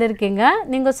சொல்லியிருக்கீங்க.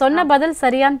 நீங்க சொன்ன பதில்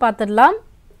சரியான்னு பார்த்துடலாம்.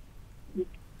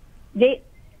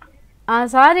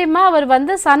 சாரிம்மா, அவர்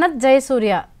வந்து சனத்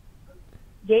ஜெயசூர்யா.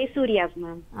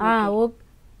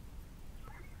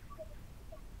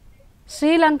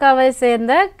 ஸ்ரீலங்காவை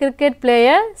சேர்ந்த கிரிக்கெட்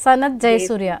பிளேயர் சனத்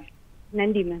ஜெயசூர்யா.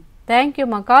 நன்றி மேம்.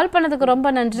 தேங்க்யூம்மா. கால் பண்ணதுக்கு ரொம்ப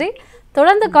நன்றி.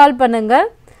 தொடர்ந்து கால் பண்ணுங்க.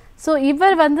 ஸோ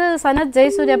இவர் வந்து சனத்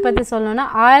ஜெயசூர்யா பற்றி சொல்லணும்னா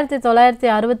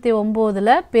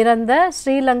 1969 பிறந்த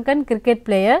ஸ்ரீலங்கன் கிரிக்கெட்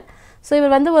பிளேயர். ஸோ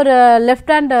இவர் வந்து ஒரு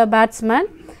லெஃப்ட் ஹேண்ட் பேட்ஸ்மேன்.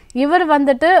 இவர்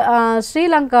வந்துட்டு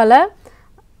ஸ்ரீலங்காவில்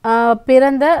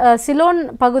பிறந்த சிலோன்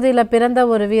பகுதியில் பிறந்த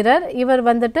ஒரு வீரர். இவர்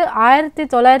வந்துட்டு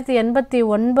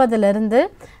 1989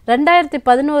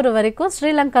 2011 வரைக்கும்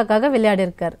ஸ்ரீலங்காக்காக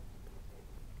விளையாடியிருக்கார்.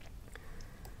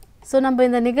 ஸோ நம்ம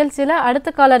இந்த நிகழ்ச்சியில் அடுத்த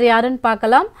காலர் யாருன்னு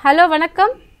பார்க்கலாம். ஹலோ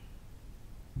வணக்கம்.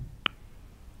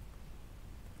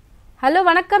 ஹலோ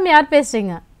வணக்கம், யார்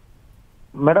பேசுறீங்க?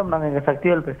 மேடம், நாங்க இங்க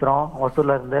சக்திவேல் பேசுறோம்,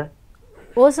 ஓசூர்ல இருந்து.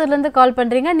 ஓசூர்ல இருந்து கால்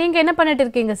பண்றீங்க. நீங்க என்ன பண்ணிட்டு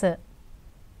இருக்கீங்க சார்?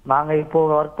 நாங்க இப்போ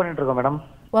வர்க் பண்ணிட்டு இருக்கோம் மேடம்.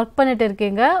 வர்க் பண்ணிட்டு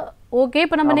இருக்கீங்க. ஓகே,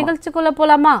 இப்போ நம்ம நிகழ்ச்சிக்குள்ள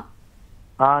போலாமா?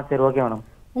 சரி, ஓகே மேடம்.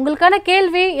 உங்களுக்கான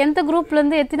கேள்வி எந்த குரூப்ல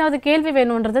இருந்து எத்தனாவது கேள்வி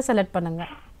வேணும்ன்றதை செலக்ட் பண்ணுங்க.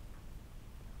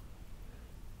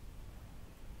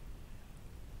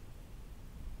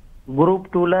 குரூப்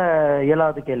 2ல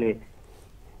 7வது கேள்வி.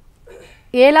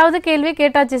 7வது கேள்வி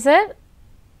கேட்டாச்சு சார்.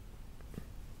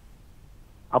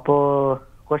 அப்போ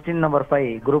क्वेश्चन நம்பர்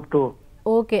 5 குரூப் 2.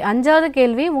 ஓகே, 5வது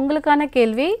கேள்வி உங்களுக்கான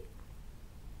கேள்வி.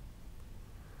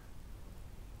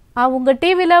 உங்க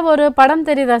டிவில ஒரு படம்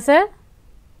தெரியுதா சார்?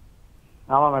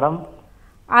 ஆமா மேடம்.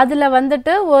 அதுல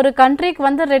வந்துட்டு ஒரு கண்ட்ரிக்கு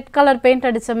வந்து ரெட் கலர் பெயிண்ட்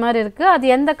அடிச்ச மாதிரி இருக்கு. அது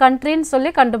எந்த கண்ட்ரின்னு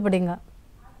சொல்லி கண்டுபிடிங்க.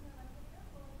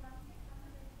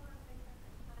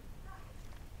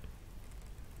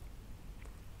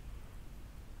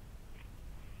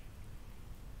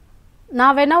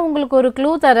 நான் வேணா உங்களுக்கு ஒரு க்ளூ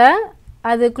தரேன்.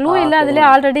 அது க்ளூ இல்லை, அதுலேயே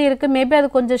ஆல்ரெடி இருக்குது. மேபி அது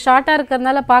கொஞ்சம் ஷார்ட்டாக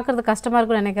இருக்கிறதுனால பார்க்குறது கஷ்டமாக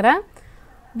இருக்கும்னு நினைக்கிறேன்.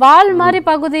 வால் மாதிரி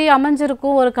பகுதி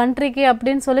அமைஞ்சிருக்கும் ஒரு கண்ட்ரிக்கு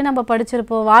அப்படின்னு சொல்லி நம்ம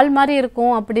படிச்சிருப்போம். வால் மாதிரி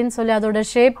இருக்கும் அப்படின்னு சொல்லி அதோட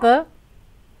ஷேப்பு.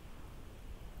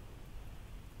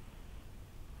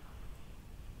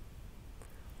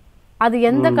 அது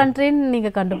எந்த கண்ட்ரின்னு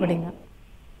நீங்கள் கண்டுபிடிங்க.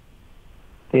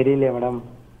 தெரியல மேடம்.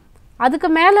 அதுக்கு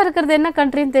மேலே இருக்கிறது என்ன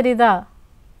கண்ட்ரின்னு தெரியுதா?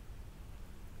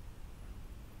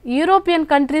 யூரோப்பியன்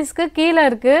கண்ட்ரீஸ்க்கு கீழே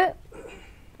இருக்கு.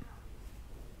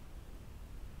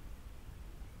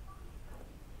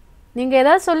 நீங்க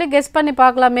ஏதாவது சொல்லி கெஸ் பண்ணி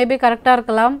பார்க்கலாம், மேபி கரெக்டா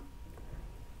இருக்கலாம்.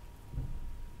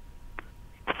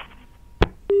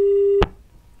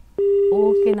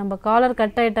 ஓகே, நம்ம காலர்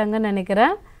கட் ஆயிட்டாங்கன்னு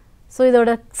நினைக்கிறேன். ஸோ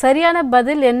இதோட சரியான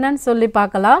பதில் என்னன்னு சொல்லி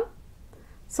பார்க்கலாம்.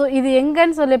 ஸோ இது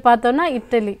எங்கன்னு சொல்லி பார்த்தோம்னா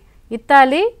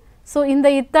இத்தாலி. ஸோ இந்த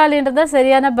இத்தாலின்றது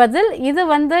சரியான பதில். இது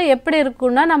வந்து எப்படி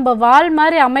இருக்குன்னா நம்ம வால்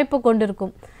மாதிரி அமைப்பு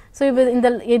கொண்டிருக்கும். ஸோ இப்போ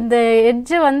இந்த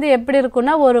எட்ஜு வந்து எப்படி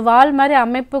இருக்குன்னா ஒரு வால் மாதிரி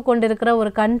அமைப்பு கொண்டிருக்கிற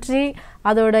ஒரு கண்ட்ரி,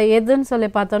 அதோட எதுன்னு சொல்லி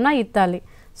பார்த்தோம்னா இத்தாலி.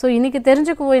 ஸோ இன்றைக்கி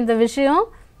தெரிஞ்சுக்குவோம் இந்த விஷயம்,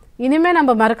 இனிமேல்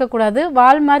நம்ம மறக்கக்கூடாது.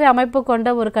 வால் மாதிரி அமைப்பு கொண்ட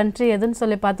ஒரு கண்ட்ரி எதுன்னு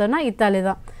சொல்லி பார்த்தோம்னா இத்தாலி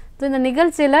தான். ஸோ இந்த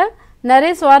நிகழ்ச்சியில்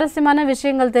நிறைய சுவாரஸ்யமான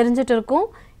விஷயங்கள் தெரிஞ்சிட்டு இருக்கும்.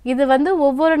 இது வந்து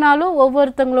ஒவ்வொரு நாளும்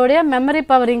ஒவ்வொருத்தங்களுடைய மெமரி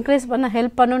பவர் இன்க்ரீஸ் பண்ண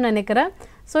ஹெல்ப் பண்ணுன்னு நினைக்கிறேன்.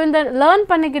 ஸோ இந்த லேர்ன்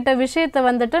பண்ணிக்கிட்ட விஷயத்தை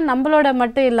வந்துட்டு நம்மளோட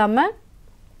மட்டும் இல்லாமல்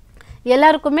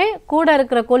எல்லாருக்குமே கூட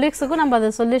இருக்கிற கொலீக்ஸுக்கும் நம்ம அதை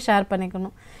சொல்லி ஷேர்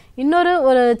பண்ணிக்கணும்.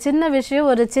 ஒரு சின்ன விஷயம்,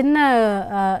 ஒரு சின்ன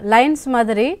லைன்ஸ்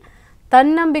மாதிரி,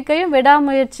 தன்னம்பிக்கையும்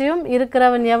விடாமுயற்சியும்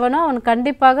இருக்கிறவன் எவனோ அவன்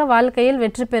கண்டிப்பாக வாழ்க்கையில்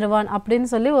வெற்றி பெறுவான் அப்படின்னு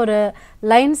சொல்லி ஒரு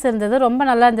லைன்ஸ் இருந்தது. ரொம்ப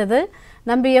நல்லா இருந்தது.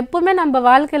 நம்ம எப்பவுமே நம்ம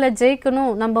வாழ்க்கையில்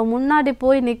ஜெயிக்கணும், நம்ம முன்னாடி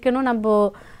போய் நிற்கணும், நம்ம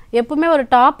எப்பவுமே ஒரு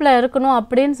டாப்பில் இருக்கணும்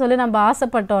அப்படின்னு சொல்லி நம்ம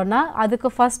ஆசைப்பட்டோன்னா அதுக்கு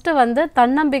ஃபஸ்ட்டு வந்து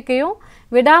தன்னம்பிக்கையும்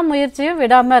விடாமுயற்சியும்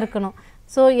விடாமல் இருக்கணும்.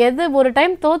 ஸோ ஒரு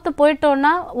டைம் தோற்று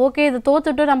போயிட்டோன்னா ஓகே இது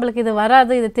தோற்றுட்டோம், நம்மளுக்கு இது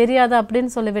வராது, இது தெரியாது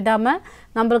அப்படின்னு சொல்லி விடாமல்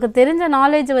நம்மளுக்கு தெரிஞ்ச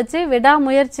நாலேஜ் வச்சு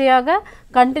விடாமுயற்சியாக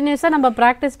கண்டினியூஸாக நம்ம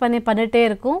ப்ராக்டிஸ் பண்ணிகிட்டே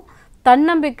இருக்கும்.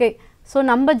 தன்னம்பிக்கை, ஸோ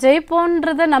நம்ம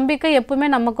ஜெயிப்போன்றத நம்பிக்கை எப்பவுமே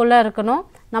நமக்குள்ளே இருக்கணும்.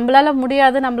 நம்மளால்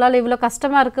முடியாது, நம்மளால் இவ்வளோ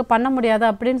கஷ்டமாக இருக்குது, பண்ண முடியாது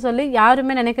அப்படின்னு சொல்லி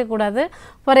யாருமே நினைக்கக்கூடாது.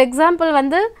 ஃபார் எக்ஸாம்பிள்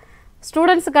வந்து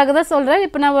ஸ்டூடெண்ட்ஸுக்காக தான் சொல்கிறேன்.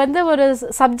 இப்போ நான் வந்து ஒரு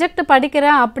சப்ஜெக்ட்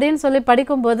படிக்கிறேன் அப்படின்னு சொல்லி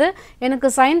படிக்கும்போது எனக்கு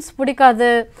சயின்ஸ் பிடிக்காது,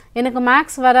 எனக்கு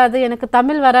மேக்ஸ் வராது, எனக்கு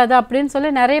தமிழ் வராது அப்படின்னு சொல்லி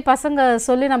நிறைய பசங்க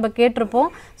சொல்லி நம்ம கேட்டிருப்போம்.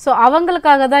 ஸோ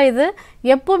அவங்களுக்காக தான் இது.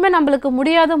 எப்பவுமே நம்மளுக்கு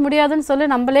முடியாதுன்னு சொல்லி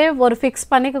நம்மளே ஒரு ஃபிக்ஸ்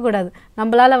பண்ணிக்கக்கூடாது.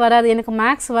 நம்மளால் வராது, எனக்கு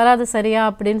மேக்ஸ் வராது சரியா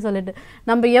அப்படின்னு சொல்லிட்டு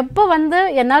நம்ம எப்போ வந்து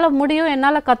என்னால் முடியும்,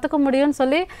 என்னால் கற்றுக்க முடியும்னு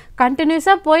சொல்லி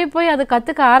கண்டினியூஸாக போய் அது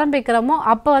கற்றுக்க ஆரம்பிக்கிறோமோ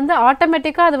அப்போ வந்து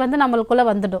ஆட்டோமேட்டிக்காக அது வந்து நம்மளுக்குள்ளே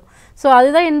வந்துடும். ஸோ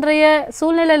அதுதான் இன்றைய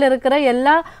சூழ்நிலையில் இருக்கிற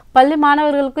எல்லா பள்ளி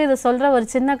மாணவர்களுக்கும் இது சொல்கிற ஒரு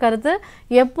சின்ன கருத்து.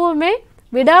 எப்பவுமே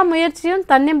விடாமுயற்சியும்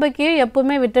தன்னம்பிக்கையும்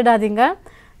எப்பவுமே விட்டுடாதீங்க.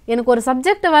 எனக்கு ஒரு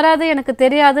சப்ஜெக்ட் வராது, எனக்கு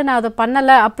தெரியாது, நான் அதை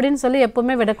பண்ணலை அப்படின்னு சொல்லி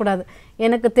எப்பவுமே விடக்கூடாது.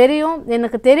 எனக்கு தெரியும்,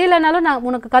 எனக்கு தெரியலனாலும் நான்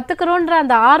உனக்கு கற்றுக்கிறோன்ற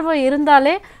அந்த ஆர்வம்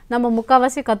இருந்தாலே நம்ம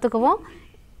முக்கால்வாசி கற்றுக்குவோம்.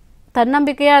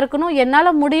 தன்னம்பிக்கையாக இருக்கணும்,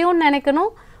 என்னால் முடியும்னு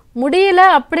நினைக்கணும். முடியல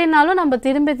அப்படின்னாலும் நம்ம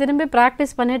திரும்பி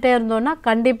ப்ராக்டிஸ் பண்ணிகிட்டே இருந்தோம்னா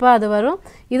கண்டிப்பாக அது வரும்.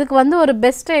 இதுக்கு வந்து ஒரு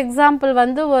பெஸ்ட் எக்ஸாம்பிள்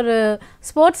வந்து ஒரு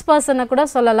ஸ்போர்ட்ஸ் பர்சனை கூட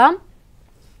சொல்லலாம்.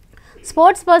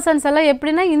 ஸ்போர்ட்ஸ் பர்சன்ஸ் எல்லாம்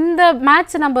எப்படின்னா இந்த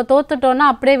மேட்ச் நம்ம தோத்துட்டோன்னா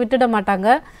அப்படியே விட்டுட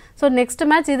மாட்டாங்க. ஸோ நெக்ஸ்ட்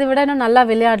மேட்ச் இதை விட இன்னும் நல்லா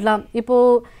விளையாடலாம்.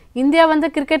 இப்போது இந்தியா வந்து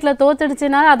கிரிக்கெட்டில்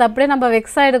தோத்துடுச்சுன்னா அது அப்படியே நம்ம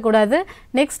வெக்ஸ் ஆகிடக்கூடாது.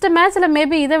 நெக்ஸ்ட் மேட்ச்சில்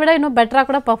மேபி இதை விட இன்னும் பெட்டராக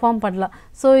கூட பர்ஃபார்ம் பண்ணலாம்.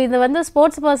 ஸோ இது வந்து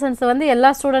ஸ்போர்ட்ஸ் பர்சன்ஸ் வந்து எல்லா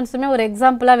ஸ்டூடெண்ட்ஸுமே ஒரு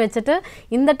எக்ஸாம்பிளாக வச்சுட்டு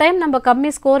இந்த டைம் நம்ம கம்மி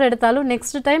ஸ்கோர் எடுத்தாலும்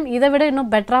நெக்ஸ்ட் டைம் இதை விட இன்னும்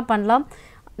பெட்டராக பண்ணலாம்,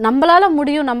 நம்மளால்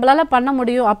முடியும், நம்மளால் பண்ண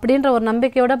முடியும் அப்படின்ற ஒரு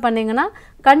நம்பிக்கையோடு பண்ணிங்கன்னா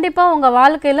கண்டிப்பாக உங்கள்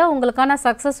வாழ்க்கையில் உங்களுக்கான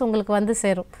சக்ஸஸ் உங்களுக்கு வந்து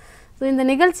சேரும். ஸோ இந்த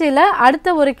நிகழ்ச்சியில்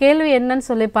அடுத்த ஒரு கேள்வி என்னன்னு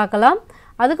சொல்லி பார்க்கலாம்.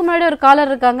 அதுக்கு முன்னாடி ஒரு காலர்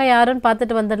இருக்காங்க, யாருன்னு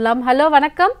பார்த்துட்டு வந்துடலாம். ஹலோ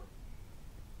வணக்கம்.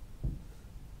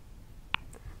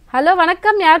 ஹலோ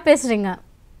வணக்கம், யார் பேசுறீங்க?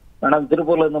 மேடம்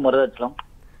திருப்பூர்ல இருந்து மருதாச்சலம்.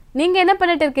 நீங்க என்ன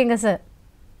பண்ணிட்டு இருக்கீங்க சார்?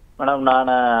 மேடம்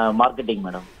நான் மார்க்கெட்டிங்.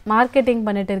 மேடம் மார்க்கெட்டிங்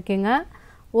பண்ணிட்டு இருக்கீங்க.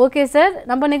 ஓகே சார்,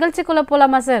 நம்ம நிகழ்ச்சிக்குள்ள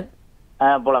போலாமா சார்?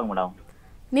 போலாங்க மேடம்.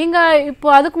 நீங்க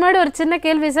இப்போ அதுக்கு முன்னாடி ஒரு சின்ன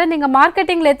கேள்வி சார், நீங்க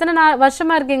மார்க்கெட்டிங்ல எத்தனை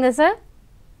வருஷமா இருக்கீங்க சார்?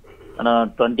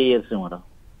 20 years madam.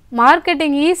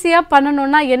 மார்க்கெட்டிங் ஈஸியா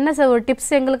பண்ணணும்னா என்ன சார் ஒரு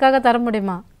டிப்ஸ் எங்களுக்காக தர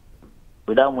முடியுமா?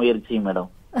 விடாமுயற்சி மேடம்.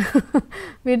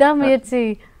 விடாமுயற்சி.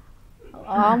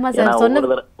 ஆமா சார்,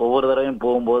 ஒவ்வொரு தடவையும்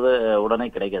போகும்போது உடனே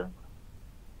கிடைக்காது.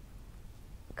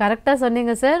 கரெக்டாக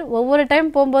சொன்னீங்க சார். ஒவ்வொரு டைம்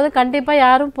போகும்போது கண்டிப்பாக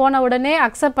யாரும் போன உடனே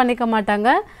அக்செப்ட் பண்ணிக்க மாட்டாங்க.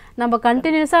 நம்ம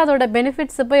கண்டினியூஸாக அதோட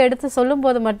பெனிஃபிட்ஸ் போய் எடுத்து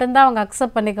சொல்லும்போது மட்டும்தான் அவங்க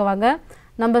அக்செப்ட் பண்ணிக்குவாங்க.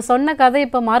 நம்ம சொன்ன கதை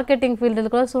இப்போ மார்க்கெட்டிங்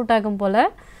ஃபீல்டில் கூட சூட் ஆகும் போல.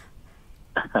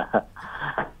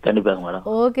 கண்டிப்பாக மேடம்.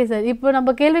 ஓகே சார், இப்போ நம்ம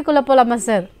கேள்விக்குள்ளே போகலாமா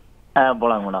சார்?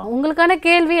 போகலாங்க மேடம். உங்களுக்கான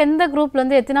கேள்வி எந்த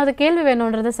குரூப்லேருந்து எத்தனாவது கேள்வி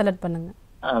வேணுன்றதை செலக்ட் பண்ணுங்கள்.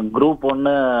 குரூப்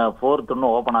 1 4th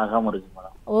இன்னும் ஓப்பன் ஆகாமல் இருக்கு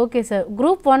மேடம். ஓகே சார்,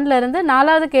 குரூப் 1ல இருந்து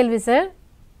 4வது கேள்வி சார்.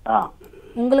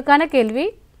 உங்களுக்கான கேள்வி.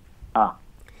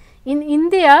 In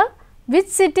India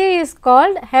which city is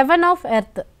called heaven of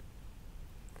earth?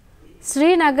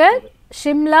 Srinagar,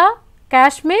 Shimla,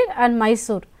 Kashmir and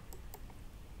Mysore.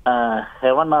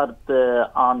 Heaven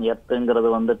on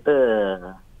எர்த்ங்கிறது வந்துட்டு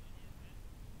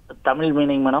தமிழ்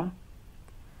மீனிங் மேடம்.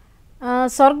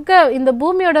 சொர்க்க, இந்த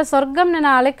பூமியோட சொர்க்கம்னு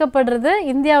நான் அழைக்கப்படுறது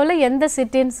இந்தியாவில் எந்த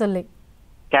சிட்டின்னு சொல்லி?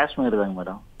 காஷ்மீர் தாங்க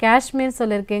மேடம். காஷ்மீர்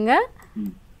சொல்லியிருக்கீங்க.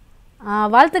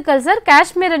 வாழ்த்துக்கள் சார்.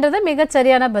 காஷ்மீர்ன்றது மிகச்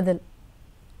சரியான பதில்.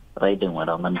 ரைட்டுங்க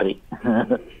மேடம், நன்றி.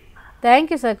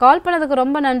 தேங்க்யூ சார், கால் பண்ணதுக்கு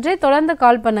ரொம்ப நன்றி. தொடர்ந்து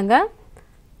கால் பண்ணுங்க.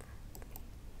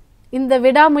 இந்த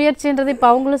விடாமுயற்சின்றது இப்போ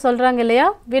அவங்களும் சொல்கிறாங்க இல்லையா,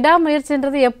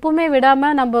 விடாமுயற்சின்றது எப்பவுமே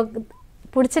விடாமல் நம்ம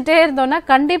பிடிச்சிட்டே இருந்தோம்னா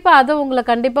கண்டிப்பாக அது உங்களை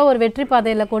கண்டிப்பாக ஒரு வெற்றி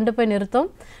பாதையில் கொண்டு போய் நிறுத்தும்.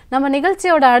 நம்ம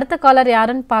நிகழ்ச்சியோட அடுத்த காலர்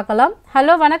யாருன்னு பார்க்கலாம்.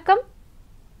 ஹலோ வணக்கம்.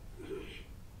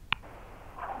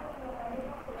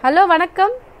 ஹலோ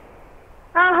வணக்கம்.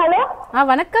 ஹலோ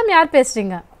வணக்கம், யார்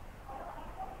பேசுறீங்க?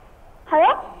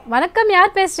 ஹலோ வணக்கம்,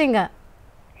 யார் பேசுறீங்க?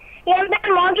 என்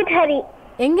பேர் மோகித் ஹரி.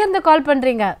 எங்கேருந்து கால்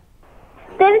பண்ணுறீங்க?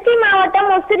 திருச்சி மாவட்டம்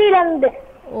முசிறியிலிருந்து.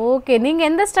 ஓகே, நீங்கள்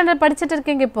எந்த ஸ்டாண்டர்ட் படிச்சுட்டு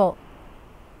இருக்கீங்க இப்போ?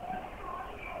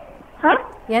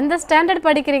 எந்த ஸ்டாண்டர்ட்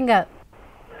படிக்கிறீங்க?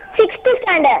 6th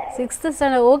standard. 6th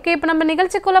standard. Okay, இப்போ நம்ம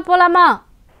நிகழ்ச்சிக்குள்ளே போகலாமா?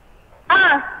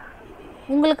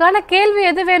 உங்களுக்கான கேள்வி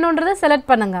எது வேணுன்றதை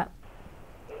செலக்ட் பண்ணுங்க.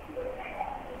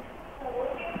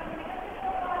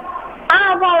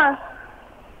 போலாம்.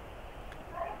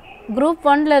 குரூப்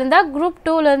 1ல இருந்தா குரூப்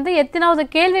 2ல இருந்து எத்தனாவது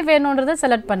கேள்வி வேணும்ன்றதை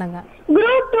செலக்ட் பண்ணுங்க.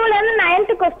 குரூப் 2ல இருந்து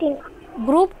 9th क्वेश्चन.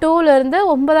 குரூப் 2ல இருந்து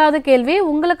 9வது கேள்வி.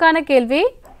 உங்களுக்கான கேள்வி,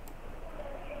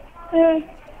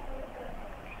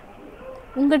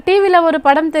 உங்க டிவில ஒரு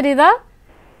படம் தெரியுதா?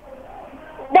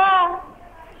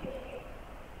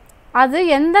 அது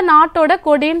எந்த நாட்டோட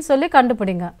கொடின்னு சொல்லி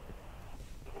கண்டுபிடிங்க.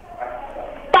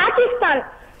 பாகிஸ்தான்.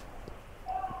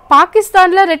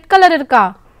 பாகிஸ்தான்ல ரெட் கலர் இருக்கா?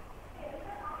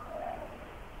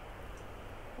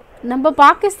 நம்ம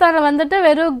பாகிஸ்தான்ல வந்துட்டு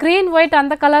வெறும் கிரீன் ஒயிட்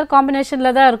அந்த கலர் காம்பினேஷன்ல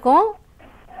தான் இருக்கும்.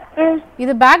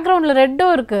 இது பேக்ரவுண்ட்ல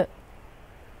ரெட்டும் இருக்கு.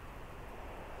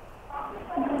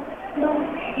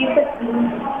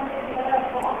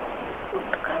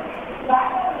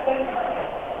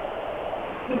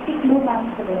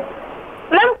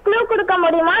 மேம் க்ளூ கொடுக்க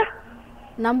முடியுமா?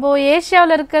 நம்ம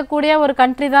ஏசியாவில் இருக்கக்கூடிய ஒரு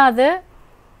கண்ட்ரி தான் அது.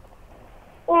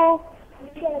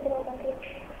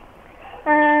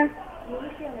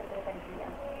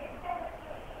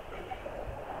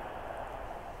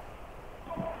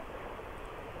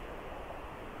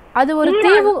 அது ஒரு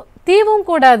தீவும்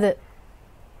கூடாது.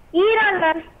 Iran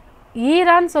ma'am.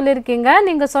 ஈரான் சொல்லிருக்கீங்க.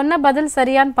 நீங்க சொன்ன பதில்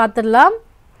சரியான்னு பார்த்துடலாம்.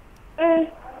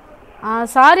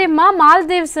 சாரிம்மா,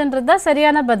 மால்தீவ்ஸ்ன்றது தான்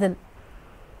சரியான பதில்.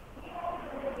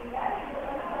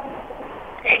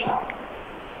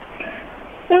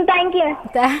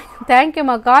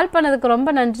 தேங்க்யூம்மா. கால் பண்ணதுக்கு ரொம்ப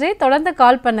நன்றி. தொடர்ந்து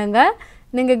கால் பண்ணுங்க.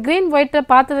 நீங்கள் க்ரீன் ஒயிட்டை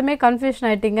பார்த்ததுமே கன்ஃபியூஷன்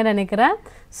ஆகிட்டீங்கன்னு நினைக்கிறேன்.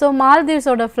 ஸோ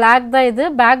மால்தீவ்ஸோட ஃப்ளாக் தான் இது.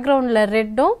 பேக்ரவுண்டில்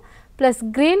ரெட்டும் ப்ளஸ்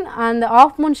க்ரீன் அந்த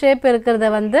ஆஃப் மூன் ஷேப் இருக்கிறத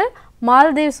வந்து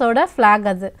மால்தீவ்ஸோட ஃப்ளாக்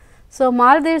அது. ஸோ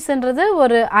மால்தீவ்ஸ்ன்றது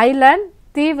ஒரு ஐலாண்ட்,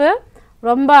 தீவு,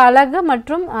 ரொம்ப அழகு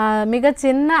மற்றும் மிக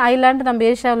சின்ன ஐலாண்டு நம்ம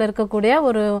ஏஷியாவில் இருக்கக்கூடிய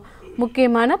ஒரு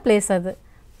முக்கியமான பிளேஸ். அது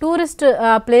டூரிஸ்ட்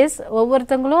பிளேஸ்.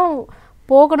 ஒவ்வொருத்தங்களும்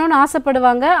போகணும்னு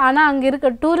ஆசைப்படுவாங்க. ஆனால் அங்கே இருக்க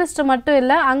டூரிஸ்ட் மட்டும்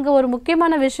இல்லை, அங்கே ஒரு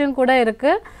முக்கியமான விஷயம் கூட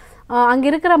இருக்குது. அங்கே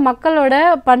இருக்கிற மக்களோட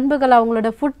பண்புகள், அவங்களோட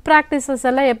ஃபுட் ப்ராக்டிசஸ்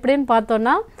எல்லாம் எப்படின்னு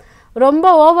பார்த்தோன்னா, ரொம்ப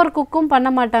ஓவர் குக்கும் பண்ண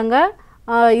மாட்டாங்க.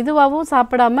 இதுவாகவும்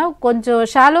சாப்பிடாம கொஞ்சம்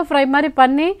ஷாலோ ஃப்ரை மாதிரி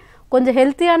பண்ணி கொஞ்சம்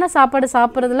ஹெல்த்தியான சாப்பாடு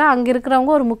சாப்பிட்றதுல அங்கே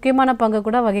இருக்கிறவங்க ஒரு முக்கியமான பங்கு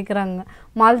கூட வகிக்கிறாங்க,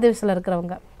 மால்தீவ்ஸில்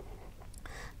இருக்கிறவங்க.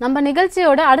 நம்ம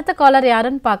நிகழ்ச்சியோட அடுத்த காலர்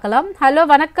யாருன்னு பார்க்கலாம். ஹலோ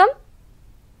வணக்கம்.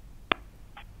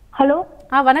 ஹலோ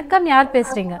வணக்கம், யார்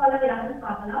பேசுறீங்க?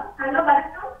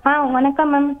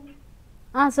 வணக்கம் மேம்.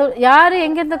 யாரு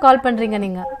எங்கேருந்து கால் பண்றீங்க?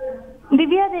 நீங்க?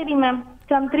 திவ்யா தேவி மேம்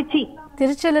ஃப்ரம் திருச்சி.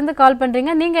 திருச்சியிலேருந்து கால்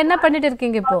பண்றீங்க. நீங்க என்ன பண்ணிட்டு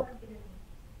இருக்கீங்க இப்போ?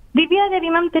 திவ்யா தேவி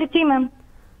மேம், திருச்சி மேம்.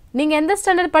 நீங்க எந்த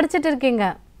ஸ்டாண்டர்ட் படிச்சுட்டு இருக்கீங்க?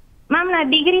 மேம் நான்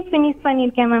டிகிரி ஃபினிஷ்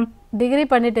பண்ணியிருக்கேன் மேம். டிகிரி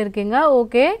பண்ணிட்டு இருக்கீங்க.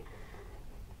 ஓகே,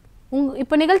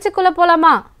 இப்போ நிகழ்ச்சிக்குள்ள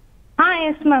போலாமா?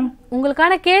 Yes ma'am.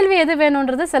 உங்களுக்கான கேள்வி எது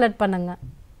வேணும்ன்றதை செலக்ட் பண்ணுங்க.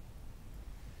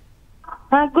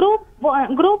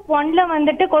 குரூப் 1ல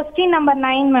வந்துட்டு क्वेश्चन நம்பர்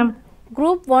 9 மேம்.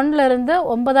 குரூப் 1ல இருந்து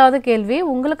 9வது கேள்வி.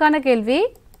 உங்களுக்கான கேள்வி,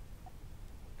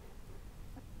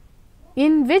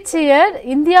 in which year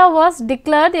India was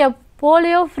declared a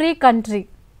polio free country?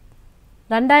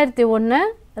 2001,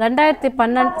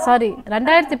 2011,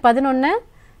 2012,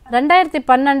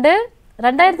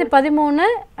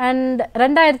 2013 and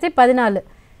 2014.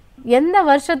 எந்த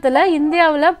வருஷத்துல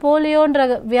இந்தியாவில் போலியோன்ற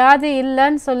வியாதி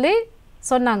இல்லைன்னு சொல்லி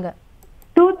சொன்னாங்க?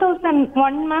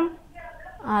 2001 மேம்.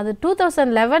 அது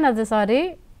 2011. அது சாரி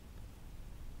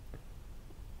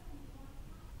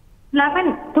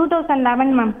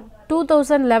 2011 மேம்.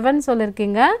 2011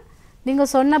 சொல்லியிருக்கீங்க. நீங்க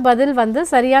சொன்ன பதில் வந்து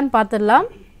சரியான்னு பார்த்துடலாம்.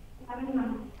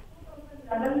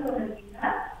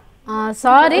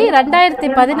 சாரி,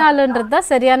 2014ன்றது தான்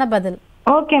சரியான பதில்.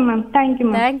 Okay ma'am, thank you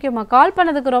ma'am. தேங்க்யூம்மா. கால்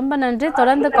பண்ணதுக்கு ரொம்ப நன்றி.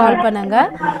 தொடர்ந்து கால் பண்ணுங்க.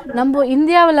 நம்ம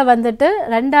இந்தியாவில் வந்துட்டு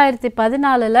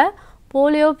 2014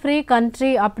 போலியோ ஃப்ரீ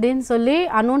கண்ட்ரி அப்படின்னு சொல்லி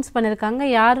அனௌன்ஸ் பண்ணியிருக்காங்க.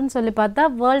 யாருன்னு சொல்லி பார்த்தா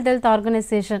world health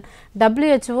organisation,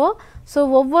 WHO. So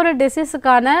ஒவ்வொரு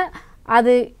டிசீஸுக்கான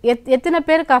அது எத்தனை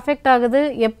பேருக்கு அஃபெக்ட் ஆகுது,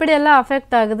 எப்படியெல்லாம்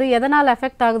அஃபெக்ட் ஆகுது, எதனால்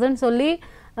அஃபெக்ட் ஆகுதுன்னு சொல்லி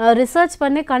ரிசர்ச்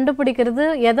பண்ணி கண்டுபிடிக்கிறது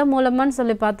எதை மூலமான்னு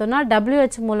சொல்லி பார்த்தோன்னா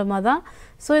WHO மூலமாக தான்.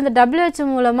 ஸோ இந்த WHO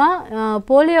மூலமாக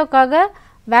போலியோக்காக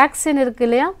வேக்சின் இருக்கு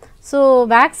இல்லையா, ஸோ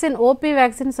வேக்சின் ஓபி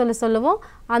வேக்சின் சொல்லுவோம்.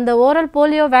 அந்த ஓரல்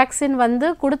போலியோ வேக்சின் வந்து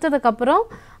கொடுத்ததுக்கப்புறம்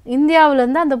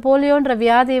இந்தியாவிலேருந்து அந்த போலியோன்ற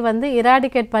வியாதியை வந்து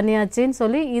இராடிகேட் பண்ணியாச்சின்னு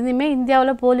சொல்லி இனிமேல்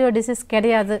இந்தியாவில் போலியோ டிசீஸ்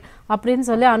கிடையாது அப்படின்னு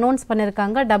சொல்லி அனௌன்ஸ்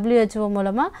பண்ணியிருக்காங்க WHO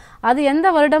மூலமாக. அது எந்த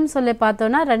வருடம் சொல்லி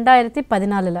பார்த்தோன்னா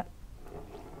 2014.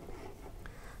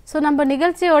 ஸோ நம்ம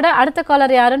நிகழ்ச்சியோட அடுத்த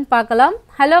காலர் யாருன்னு பார்க்கலாம்.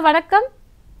 ஹலோ வணக்கம்.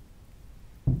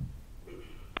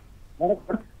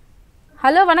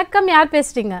 ஹலோ வணக்கம், யார்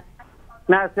பேசுறீங்க?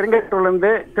 நான்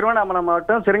சிறுங்கட்டூர்லேருந்து திருவண்ணாமலை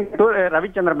மாவட்டம் சிறுங்கட்டூர்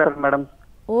ரவிச்சந்திரன் பேசுறேன் மேடம்.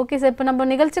 ஓகே சார், இப்போ நம்ம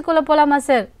நிகழ்ச்சிக்குள்ளே போகலாமா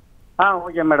சார்?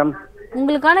 Okay madam.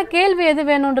 உங்களுக்கான கேள்வி எது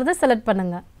வேணுன்றதை செலக்ட்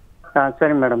பண்ணுங்க.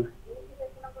 சரி மேடம்.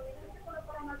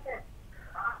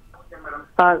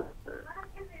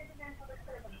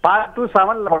 பார்ட் 2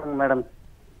 7ல போடுங்க மேடம்.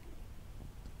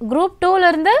 குரூப் 2ல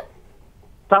இருந்து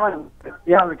 7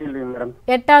 7வது கேள்வி மேடம்.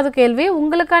 8வது கேள்வி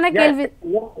உங்களுக்கான கேள்வி.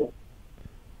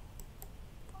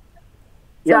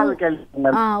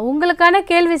 உங்களுக்கான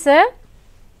கேள்வி சார்.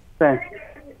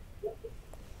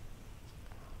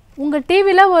 உங்க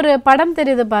டிவில ஒரு படம்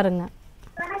தெரியுது பாருங்க.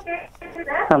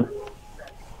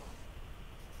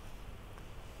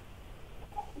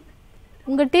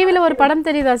 உங்க டிவில ஒரு படம்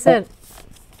தெரியுதா சார்?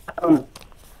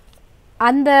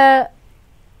 அந்த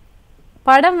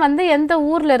படம் வந்து எந்த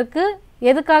ஊர்ல இருக்கு,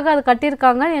 எதுக்காக அது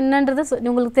கட்டியிருக்காங்க, என்னன்றது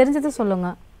உங்களுக்கு தெரிஞ்சது சொல்லுங்க.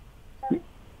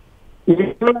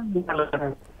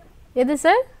 எது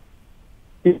சார்?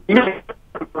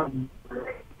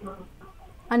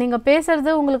 நீங்க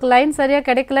பேசுறது உங்களுக்கு லைன் சரியா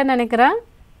கிடைக்கலன்னு நினைக்கிறேன்.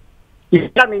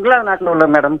 இங்கிலாந்து நாட்டுல உள்ள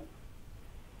மேடம்.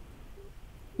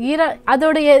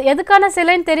 அதோட எதுக்கான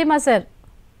சிலைன்னு தெரியுமா சார்?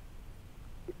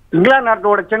 இங்கிலாந்து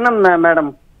நாட்டோட சின்னம்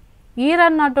மேடம்.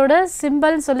 ஈரான் நாட்டோட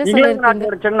சிம்பல் சொல்லி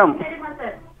சொல்லிருக்கீங்க.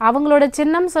 அவங்களோட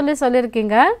சின்னம் சொல்லி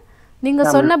சொல்லிருக்கீங்க. நீங்க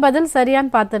சொன்ன பதில்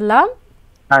சரியான்னு பார்த்துடலாம்.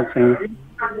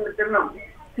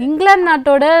 இங்கிலாந்து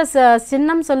நாட்டோட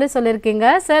சின்னம் சொல்லி சொல்லிருக்கீங்க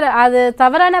சார். அது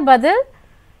தவறான பதில்.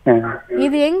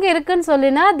 இது எங்க இருக்குன்னு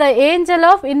சொல்லினா த ஏஞ்சல்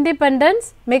ஆஃப் இண்டிபெண்டன்ஸ்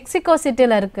மெக்சிகோ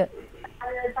சிட்டில இருக்கு.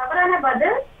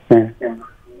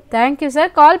 தேங்க்யூ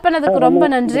சார், கால் பண்ணதுக்கு ரொம்ப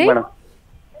நன்றி.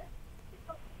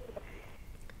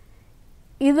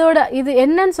 இது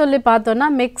என்னன்னு சொல்லி பார்த்தோம்னா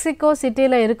மெக்சிகோ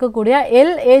சிட்டியில் இருக்கக்கூடிய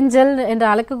எல் ஏஞ்சல் என்று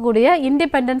அழைக்கக்கூடிய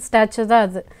இண்டிபெண்டன்ஸ் ஸ்டாச்சு தான்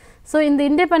அது. ஸோ இந்த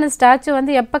இண்டிபெண்டன்ஸ் ஸ்டாச்சு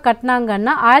வந்து எப்போ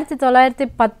கட்டினாங்கன்னா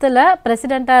 1910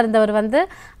 பிரசிடெண்ட்டாக இருந்தவர் வந்து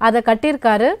அதை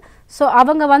கட்டியிருக்காரு. ஸோ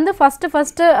அவங்க வந்து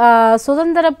ஃபஸ்ட்டு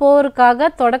சுதந்திர போருக்காக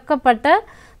தொடங்கப்பட்டு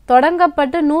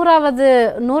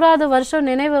 100வது வருஷம்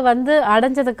நினைவு வந்து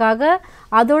அடைஞ்சதுக்காக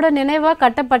அதோட நினைவாக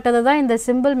கட்டப்பட்டது தான் இந்த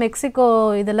சிம்பிள் மெக்சிகோ.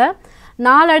 இதில்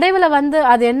நாளடைவில் வந்து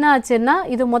அது என்ன ஆச்சுன்னா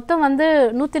இது மொத்தம் வந்து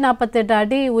 148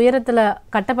 அடி உயரத்தில்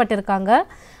கட்டப்பட்டிருக்காங்க.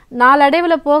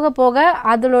 நாளடைவில் போக போக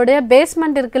அதோடைய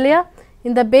பேஸ்மெண்ட் இருக்கு இல்லையா,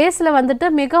 இந்த பேஸில் வந்துட்டு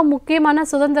மிக முக்கியமான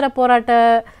சுதந்திர போராட்ட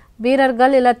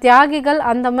வீரர்கள் இல்லை தியாகிகள்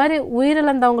அந்த மாதிரி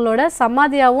உயிரிழந்தவங்களோட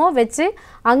சமாதியாகவும் வச்சு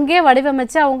அங்கே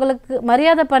வடிவமைச்சு அவங்களுக்கு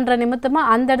மரியாதை பண்ணுற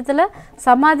நிமித்தமாக அந்த இடத்துல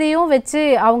சமாதியும் வச்சு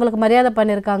அவங்களுக்கு மரியாதை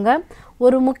பண்ணியிருக்காங்க.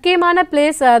 ஒரு முக்கியமான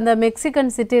பிளேஸ் அந்த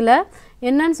மெக்சிகன் சிட்டியில்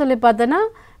என்னன்னு சொல்லி பார்த்தோன்னா,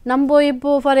 நம்ம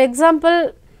இப்போது ஃபார் எக்ஸாம்பிள்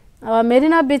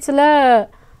மெரினா பீச்சில்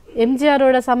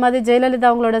எம்ஜிஆரோட சமாதி, ஜெயலலிதா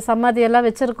அவங்களோட சமாதி எல்லாம்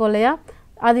வச்சுருக்கோம் இல்லையா,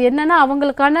 அது என்னென்னா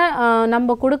அவங்களுக்கான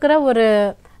நம்ம கொடுக்குற ஒரு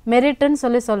மெரிட்டுன்னு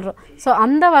சொல்கிறோம். ஸோ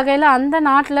அந்த வகையில் அந்த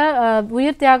நாட்டில்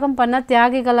உயிர் தியாகம் பண்ண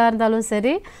தியாகிகளாக இருந்தாலும்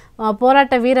சரி,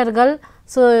 போராட்ட வீரர்கள்,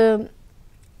 ஸோ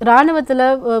இராணுவத்தில்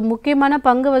முக்கியமான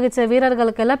பங்கு வகித்த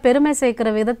வீரர்களுக்கெல்லாம் பெருமை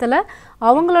சேர்க்கிற விதத்தில்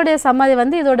அவங்களுடைய சமாதி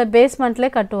வந்து இதோட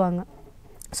பேஸ்மெண்ட்லேயே கட்டுவாங்க.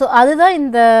 ஸோ அதுதான்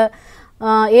இந்த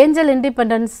ஏஞ்சல்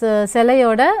இண்டிபெண்டன்ஸ்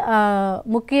சிலையோட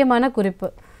முக்கியமான குறிப்பு.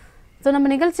 ஸோ நம்ம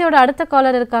நிகழ்ச்சியோட அடுத்த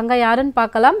காலர் இருக்காங்க, யாருன்னு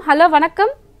பார்க்கலாம். ஹலோ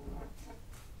வணக்கம்.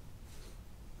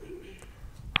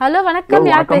 ஹலோ வணக்கம்,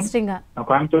 யார் பேசுறீங்க? நான்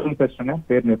கோயம்புத்தூர்ல பேசுறேங்க,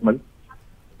 பேர் நிர்மல்.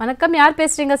 வணக்கம், யார்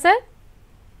பேசுறீங்க சார்?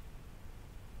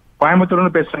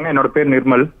 கோயம்புத்தூர்ல பேசுறேங்க, என்னோட பேர்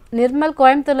நிர்மல். நிர்மல்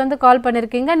கோயம்புத்தூர்ல இருந்து கால்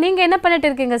பண்ணிருக்கீங்க. நீங்க என்ன பண்ணிட்டு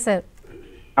இருக்கீங்க சார்?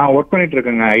 நான் ஒர்க் பண்ணிட்டு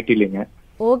இருக்கேங்க, ஐடிலங்க.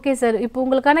 ஓகே சார், இப்போ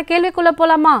உங்களுக்கான கேள்விக்குள்ள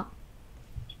போலாமா?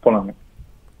 போலாங்க.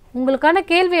 உங்களுக்கான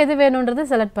கேள்வி எது வேணும்ன்றதை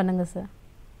செலக்ட் பண்ணுங்க sir.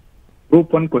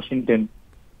 Group 1 question 10.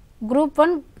 Group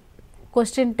 1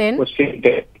 question 10.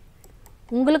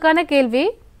 உங்களுக்கான கேள்வி,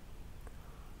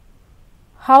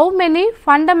 how many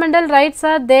fundamental rights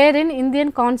are there in Indian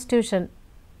constitution?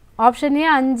 Option A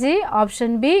 5,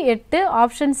 option B 8,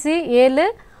 option C 7,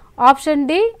 option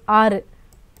D 6.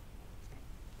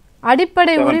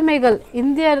 அடிப்படை உரிமைகள்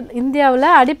இந்தியாவில்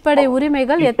அடிப்படை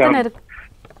உரிமைகள் எத்தனை இருக்கு?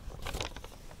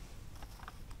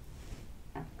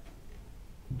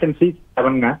 Option C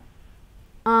 7ங்க.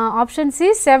 ஆப்ஷன் சி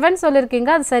 7 சொல்லிருக்கீங்க,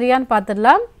 அது சரியான்னு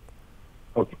பார்த்துடலாம்.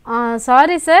 ஓகே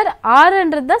சாரி சார்,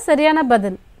 6ன்றது தான் சரியான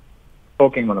பதில்.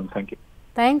 ஓகேங்க மேடம், தேங்க்யூ.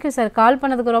 தேங்க்யூ சார், கால்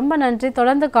பண்ணதுக்கு ரொம்ப நன்றி.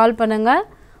 தொடர்ந்து கால் பண்ணுங்கள்.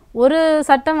 ஒரு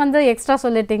சட்டம் வந்து எக்ஸ்ட்ரா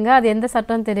சொல்லிட்டீங்க, அது எந்த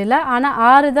சட்டம்னு தெரியல. ஆனால்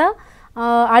 6 தான்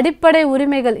அடிப்படை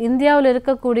உரிமைகள். இந்தியாவில்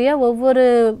இருக்கக்கூடிய ஒவ்வொரு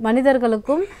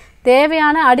மனிதர்களுக்கும்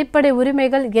தேவையான அடிப்படை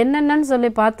உரிமைகள் என்னென்னு சொல்லி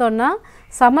பார்த்தோன்னா,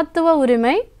 சமத்துவ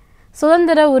உரிமை,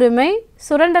 சுதந்திர உரிமை,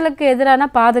 சுரண்டலுக்கு எதிரான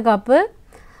பாதுகாப்பு,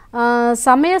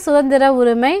 சமய சுதந்திர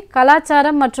உரிமை,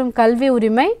 கலாச்சாரம் மற்றும் கல்வி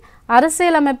உரிமை,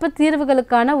 அரசியலமைப்பு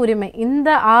தீர்வுகளுக்கான உரிமை. இந்த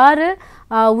 6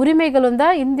 உரிமைகளும்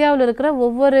தான் இந்தியாவில் இருக்கிற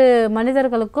ஒவ்வொரு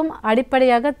மனிதர்களுக்கும்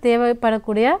அடிப்படையாக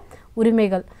தேவைப்படக்கூடிய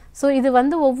உரிமைகள். ஸோ இது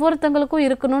வந்து ஒவ்வொருத்தங்களுக்கும்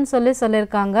இருக்கணும்னு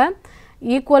சொல்லியிருக்காங்க.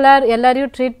 ஈக்குவலாக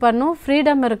எல்லாரையும் ட்ரீட் பண்ணும்,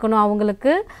 ஃப்ரீடம் இருக்கணும்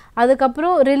அவங்களுக்கு.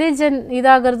 அதுக்கப்புறம் ரிலீஜன்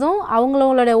இதாகிறதும்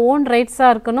அவங்களோட ஓன்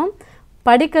ரைட்ஸாக இருக்கணும்.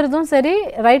 படிக்கிறதும் சரி,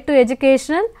 ரைட் டு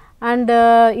எஜுகேஷனல் அண்டு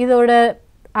இதோட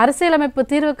அரசியலமைப்பு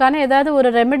தீர்வுக்கான ஏதாவது ஒரு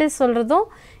ரெமெடிஸ் சொல்கிறதும்.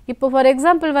 இப்போ ஃபார்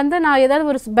எக்ஸாம்பிள் வந்து நான் ஏதாவது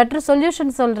ஒரு பெட்டர்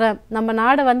சொல்யூஷன் சொல்கிறேன், நம்ம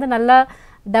நாடை வந்து நல்லா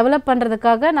டெவலப்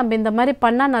பண்ணுறதுக்காக நம்ம இந்த மாதிரி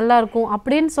பண்ணால் நல்லாயிருக்கும்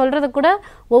அப்படின்னு சொல்கிறது கூட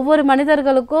ஒவ்வொரு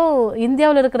மனிதர்களுக்கும்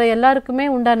இந்தியாவில் இருக்கிற எல்லாருக்குமே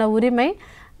உண்டான உரிமை.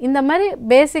 இந்த மாதிரி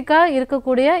பேசிக்காக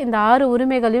இருக்கக்கூடிய இந்த 6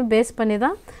 உரிமைகளையும் பேஸ் பண்ணி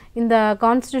தான் இந்த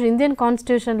இந்தியன்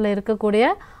கான்ஸ்டியூஷனில் இருக்கக்கூடிய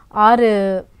 6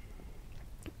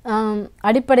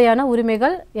 அடிப்படையான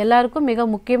உரிமைகள் எல்லாருக்கும் மிக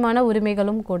முக்கியமான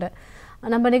உரிமைகளும் கூட.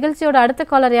 நம்ம நிகழ்ச்சியோட அடுத்த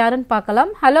காலர் யாருன்னு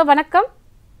பார்க்கலாம். ஹலோ வணக்கம்.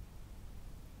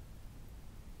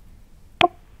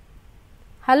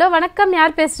 ஹலோ வணக்கம்,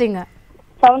 யார் பேசுறீங்க?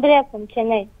 சௌந்தர்யா from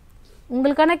சென்னை.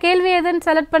 உங்களுக்கான கேள்வி எதுன்னு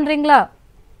செலக்ட் பண்றீங்களா?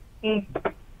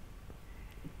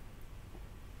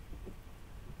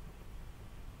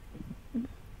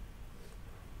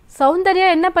 சௌந்தர்யா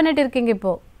என்ன பண்ணிட்டு இருக்கீங்க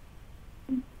இப்போ?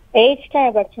 8th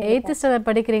ஸ்டாண்டர்ட்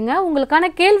படிக்கிறீங்க. உங்களுக்கான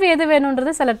கேள்வி எது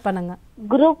வேணும்ன்றதை செலக்ட் பண்ணுங்க.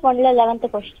 Group 1ல 11th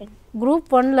question. குரூப்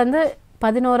 1ல இருந்து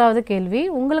 11வது கேள்வி.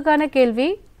 உங்களுக்கான கேள்வி,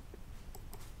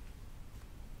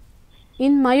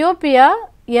 in myopia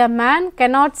a man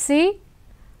cannot see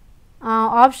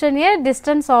option A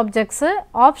distance objects,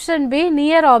 option B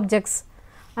near objects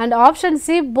and option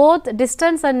C both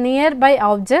distance and nearby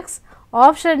objects,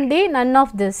 option D none of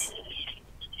this.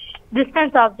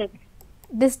 distance objects.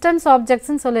 distance objects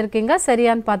ன்னு சொல்லியிருக்கீங்க,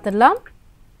 சரியான்னு பார்த்துடலாம்.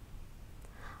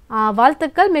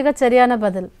 வாழ்த்துக்கள், மிக சரியான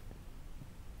பதில்.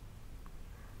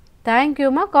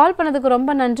 தேங்க்யூம்மா, கால் பண்ணதுக்கு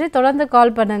ரொம்ப நன்றி. தொடர்ந்து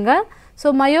கால் பண்ணுங்கள். ஸோ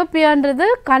மயோப்பியான்றது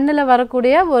கண்ணில்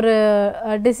வரக்கூடிய ஒரு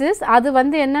டிசீஸ். அது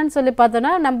வந்து என்னன்னு சொல்லி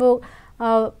பார்த்தோன்னா, நம்ம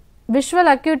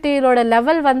விஷுவல் அக்யூட்டியோட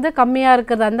லெவல் வந்து கம்மியாக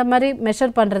இருக்கிறது, அந்த மாதிரி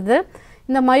மெஷர் பண்ணுறது.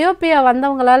 இந்த மயோப்பியா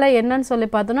வந்தவங்களால் என்னன்னு சொல்லி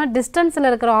பார்த்தோன்னா, டிஸ்டன்ஸில்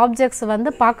இருக்கிற ஆப்ஜெக்ட்ஸ் வந்து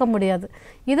பார்க்க முடியாது.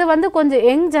 இது வந்து கொஞ்சம்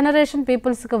யங் ஜெனரேஷன்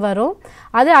பீப்புள்ஸுக்கு வரும்.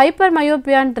 அது ஹைப்பர்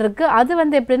மயோப்பியான்ட்டு இருக்குது. அது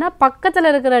வந்து எப்படின்னா, பக்கத்தில்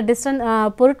இருக்கிற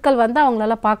பொருட்கள் வந்து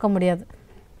அவங்களால பார்க்க முடியாது.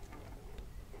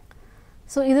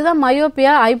 ஸோ இதுதான்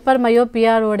மயோப்பியா, ஹைப்பர்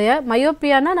மயோப்பியாவோடைய.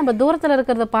 மயோப்பியானா நம்ம தூரத்தில்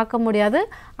இருக்கிறத பார்க்க முடியாது.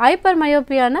 ஹைப்பர்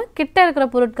மயோப்பியானா கிட்ட இருக்கிற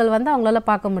பொருட்கள் வந்து அவங்களால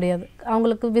பார்க்க முடியாது,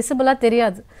 அவங்களுக்கு விசிபிளாக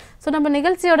தெரியாது. ஸோ நம்ம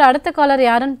நிகழ்ச்சியோட அடுத்த காலர்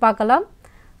யாருன்னு பார்க்கலாம்.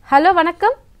 ஹலோ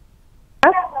வணக்கம்.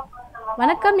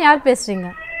 வணக்கம், யார் பேசுறீங்க?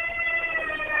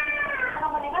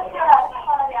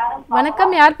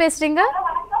 வணக்கம், யார் பேசுறீங்க?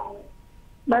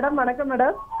 மேடம் வணக்கம்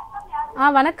மேடம்.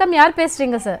 வணக்கம், யார்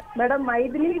பேசுறீங்க sir? Madam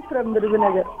Maithili from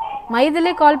Virudhunagar.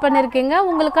 Maithili கால் பண்ணிருக்கீங்க.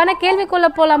 உங்களுக்கான கேள்விக்குள்ள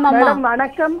போலாமா? மேடம்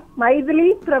வணக்கம், Maithili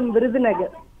from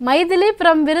Virudhunagar. Maithili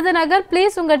from Virudhunagar,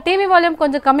 please உங்க டிவி வால்யூம்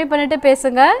கொஞ்சம் கம்மி பண்ணிட்டு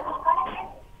பேசுங்க.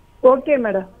 Okay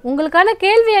madam. உங்களுக்கான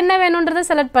கேள்வி என்ன வேணும்ன்றதை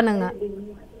செலக்ட் பண்ணுங்க.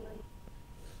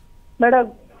 Madam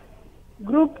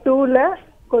group 2ல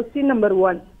question number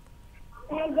 1.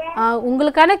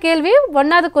 உங்களுக்கான கேள்வி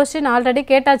 1வது question already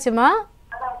கேட்டாச்சுமா.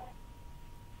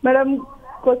 Madam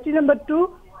question number 2.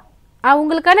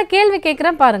 உங்களுக்கான கேள்வி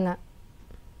கேட்குறேன் பாருங்க.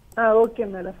 Okay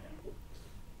madam.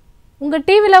 உங்க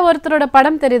டிவில ஒருத்தரோட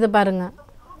படம் தெரியுது பாருங்க.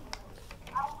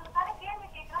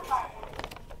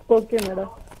 Okay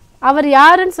madam. அவர்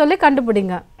யாருன்னு சொல்லி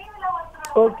கண்டுபிடிங்க.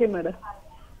 Okay madam.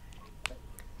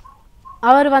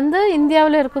 அவர் வந்து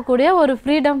இந்தியாவில் இருக்கக்கூடிய ஒரு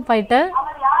ஃப்ரீடம் ஃபைட்டர்,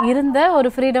 இருந்த ஒரு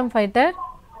ஃப்ரீடம் ஃபைட்டர்.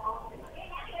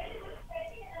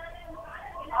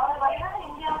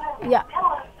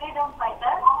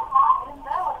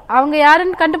 அவங்க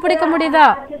யாருன்னு கண்டுபிடிக்க முடியுதா?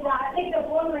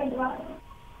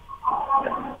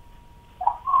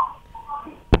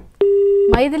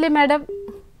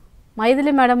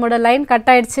 மைதிலி மேடமோட லைன் கட்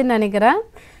ஆயிடுச்சுன்னு நினைக்கிறேன்.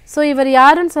 ஸோ இவர்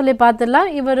யாருன்னு சொல்லி பார்த்துடலாம்.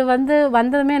 இவர் வந்து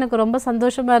வந்ததுமே எனக்கு ரொம்ப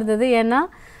சந்தோஷமாக இருந்தது. ஏன்னா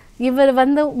இவர்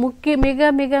வந்து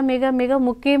மிக மிக மிக மிக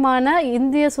முக்கியமான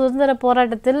இந்திய சுதந்திர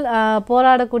போராட்டத்தில்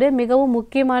போராடக்கூடிய மிகவும்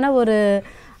முக்கியமான ஒரு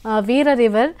வீரர்.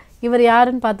 இவர்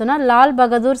யாருன்னு பார்த்தோன்னா Lal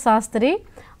Bahadur Shastri,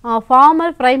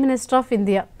 former prime minister of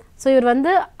India. So இவர்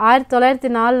வந்து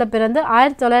 1904 பிறந்து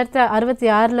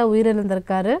 1966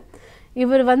 உயிரிழந்திருக்காரு.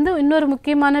 இவர் வந்து இன்னொரு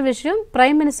முக்கியமான விஷயம்,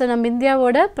 பிரைம் மினிஸ்டர், நம்ம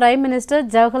இந்தியாவோட prime minister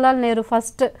Jawaharlal Nehru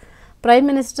first prime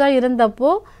மினிஸ்டராக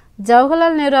இருந்தப்போ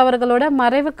ஜவஹர்லால் நேரு அவர்களோட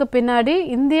மறைவுக்கு பின்னாடி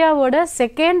இந்தியாவோட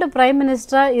செகண்ட் பிரைம்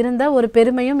மினிஸ்டராக இருந்த ஒரு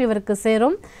பெருமையும் இவருக்கு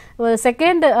சேரும்.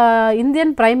 செகண்ட்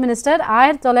இந்தியன் பிரைம் மினிஸ்டர்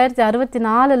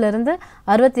 1964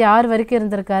 66 வரைக்கும்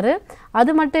இருந்திருக்காரு.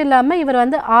 அது மட்டும் இல்லாமல் இவர்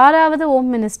வந்து 6வது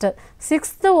home minister,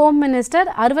 6th home minister,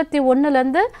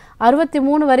 61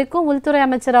 63 வரைக்கும் உள்துறை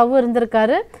அமைச்சராகவும்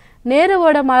இருந்திருக்காரு.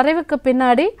 நேருவோட மறைவுக்கு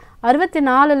பின்னாடி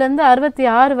 64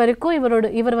 66 வரைக்கும்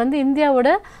இவர் வந்து இந்தியாவோட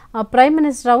பிரைம்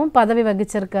மினிஸ்டராகவும் பதவி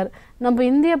வகிச்சிருக்கார். நம்ம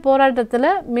இந்திய போராட்டத்தில்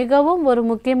மிகவும் ஒரு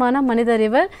முக்கியமான மனிதர்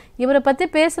இவர். இவரை பற்றி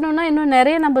பேசணுன்னா இன்னும்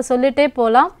நிறைய நம்ம சொல்லிகிட்டே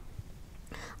போகலாம்.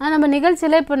 ஆனால் நம்ம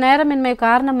நிகழ்ச்சியில் இப்போ நேரமின்மை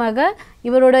காரணமாக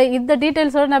இவரோட இந்த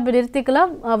டீட்டெயில்ஸோடு நம்ம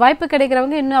நிறுத்திக்கலாம். வாய்ப்பு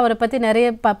கிடைக்கிறவங்க இன்னும் அவரை பற்றி நிறைய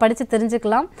படித்து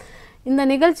தெரிஞ்சுக்கலாம். இந்த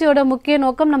நிகழ்ச்சியோட முக்கிய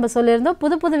நோக்கம் நம்ம சொல்லியிருந்தோம்,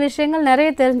 புது புது விஷயங்கள் நிறைய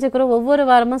தெரிஞ்சுக்கிறோம். ஒவ்வொரு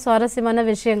வாரமும் சுவாரஸ்யமான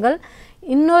விஷயங்கள்.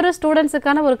 இன்னொரு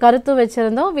ஸ்டூடெண்ட்ஸுக்கான ஒரு கருத்தும்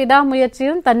வச்சுருந்தோம்,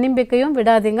 விடாமுயற்சியும் தன்னம்பிக்கையும்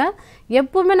விடாதீங்க.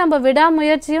 எப்பவுமே நம்ம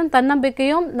விடாமுயற்சியும்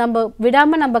தன்னம்பிக்கையும் நம்ம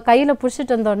விடாமல் நம்ம கையில்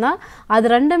பிடிச்சிட்டு இருந்தோம்னா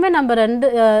அது ரெண்டுமே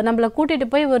நம்மளை கூட்டிகிட்டு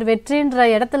போய் ஒரு வெற்றின்ற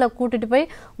இடத்துல கூட்டிகிட்டு போய்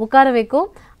உட்கார வைக்கும்.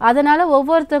 அதனால்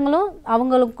ஒவ்வொருத்தங்களும்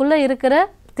அவங்களுக்குள்ளே இருக்கிற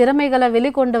திறமைகளை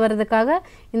வெளிக்கொண்டு வர்றதுக்காக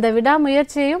இந்த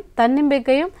விடாமுயற்சியையும்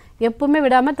தன்னம்பிக்கையும் எப்பவுமே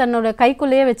விடாமல் தன்னோட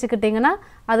கைக்குள்ளேயே வச்சுக்கிட்டிங்கன்னா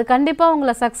அது கண்டிப்பாக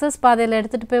உங்களை சக்ஸஸ் பாதையில்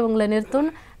எடுத்துகிட்டு போய் உங்களை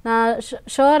நிறுத்தும்னு நான்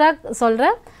ஷோராக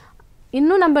சொல்கிறேன்.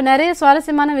 இன்னும் நம்ம நிறைய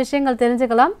சுவாரஸ்யமான விஷயங்கள்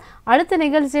தெரிஞ்சுக்கலாம். அடுத்த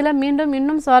நிகழ்ச்சியில் மீண்டும்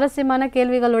இன்னும் சுவாரஸ்யமான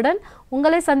கேள்விகளுடன்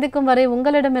உங்களை சந்திக்கும் வரை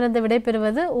உங்களிடமிருந்து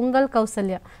விடைபெறுவது உங்கள்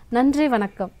கௌசல்யா. நன்றி,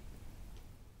 வணக்கம்.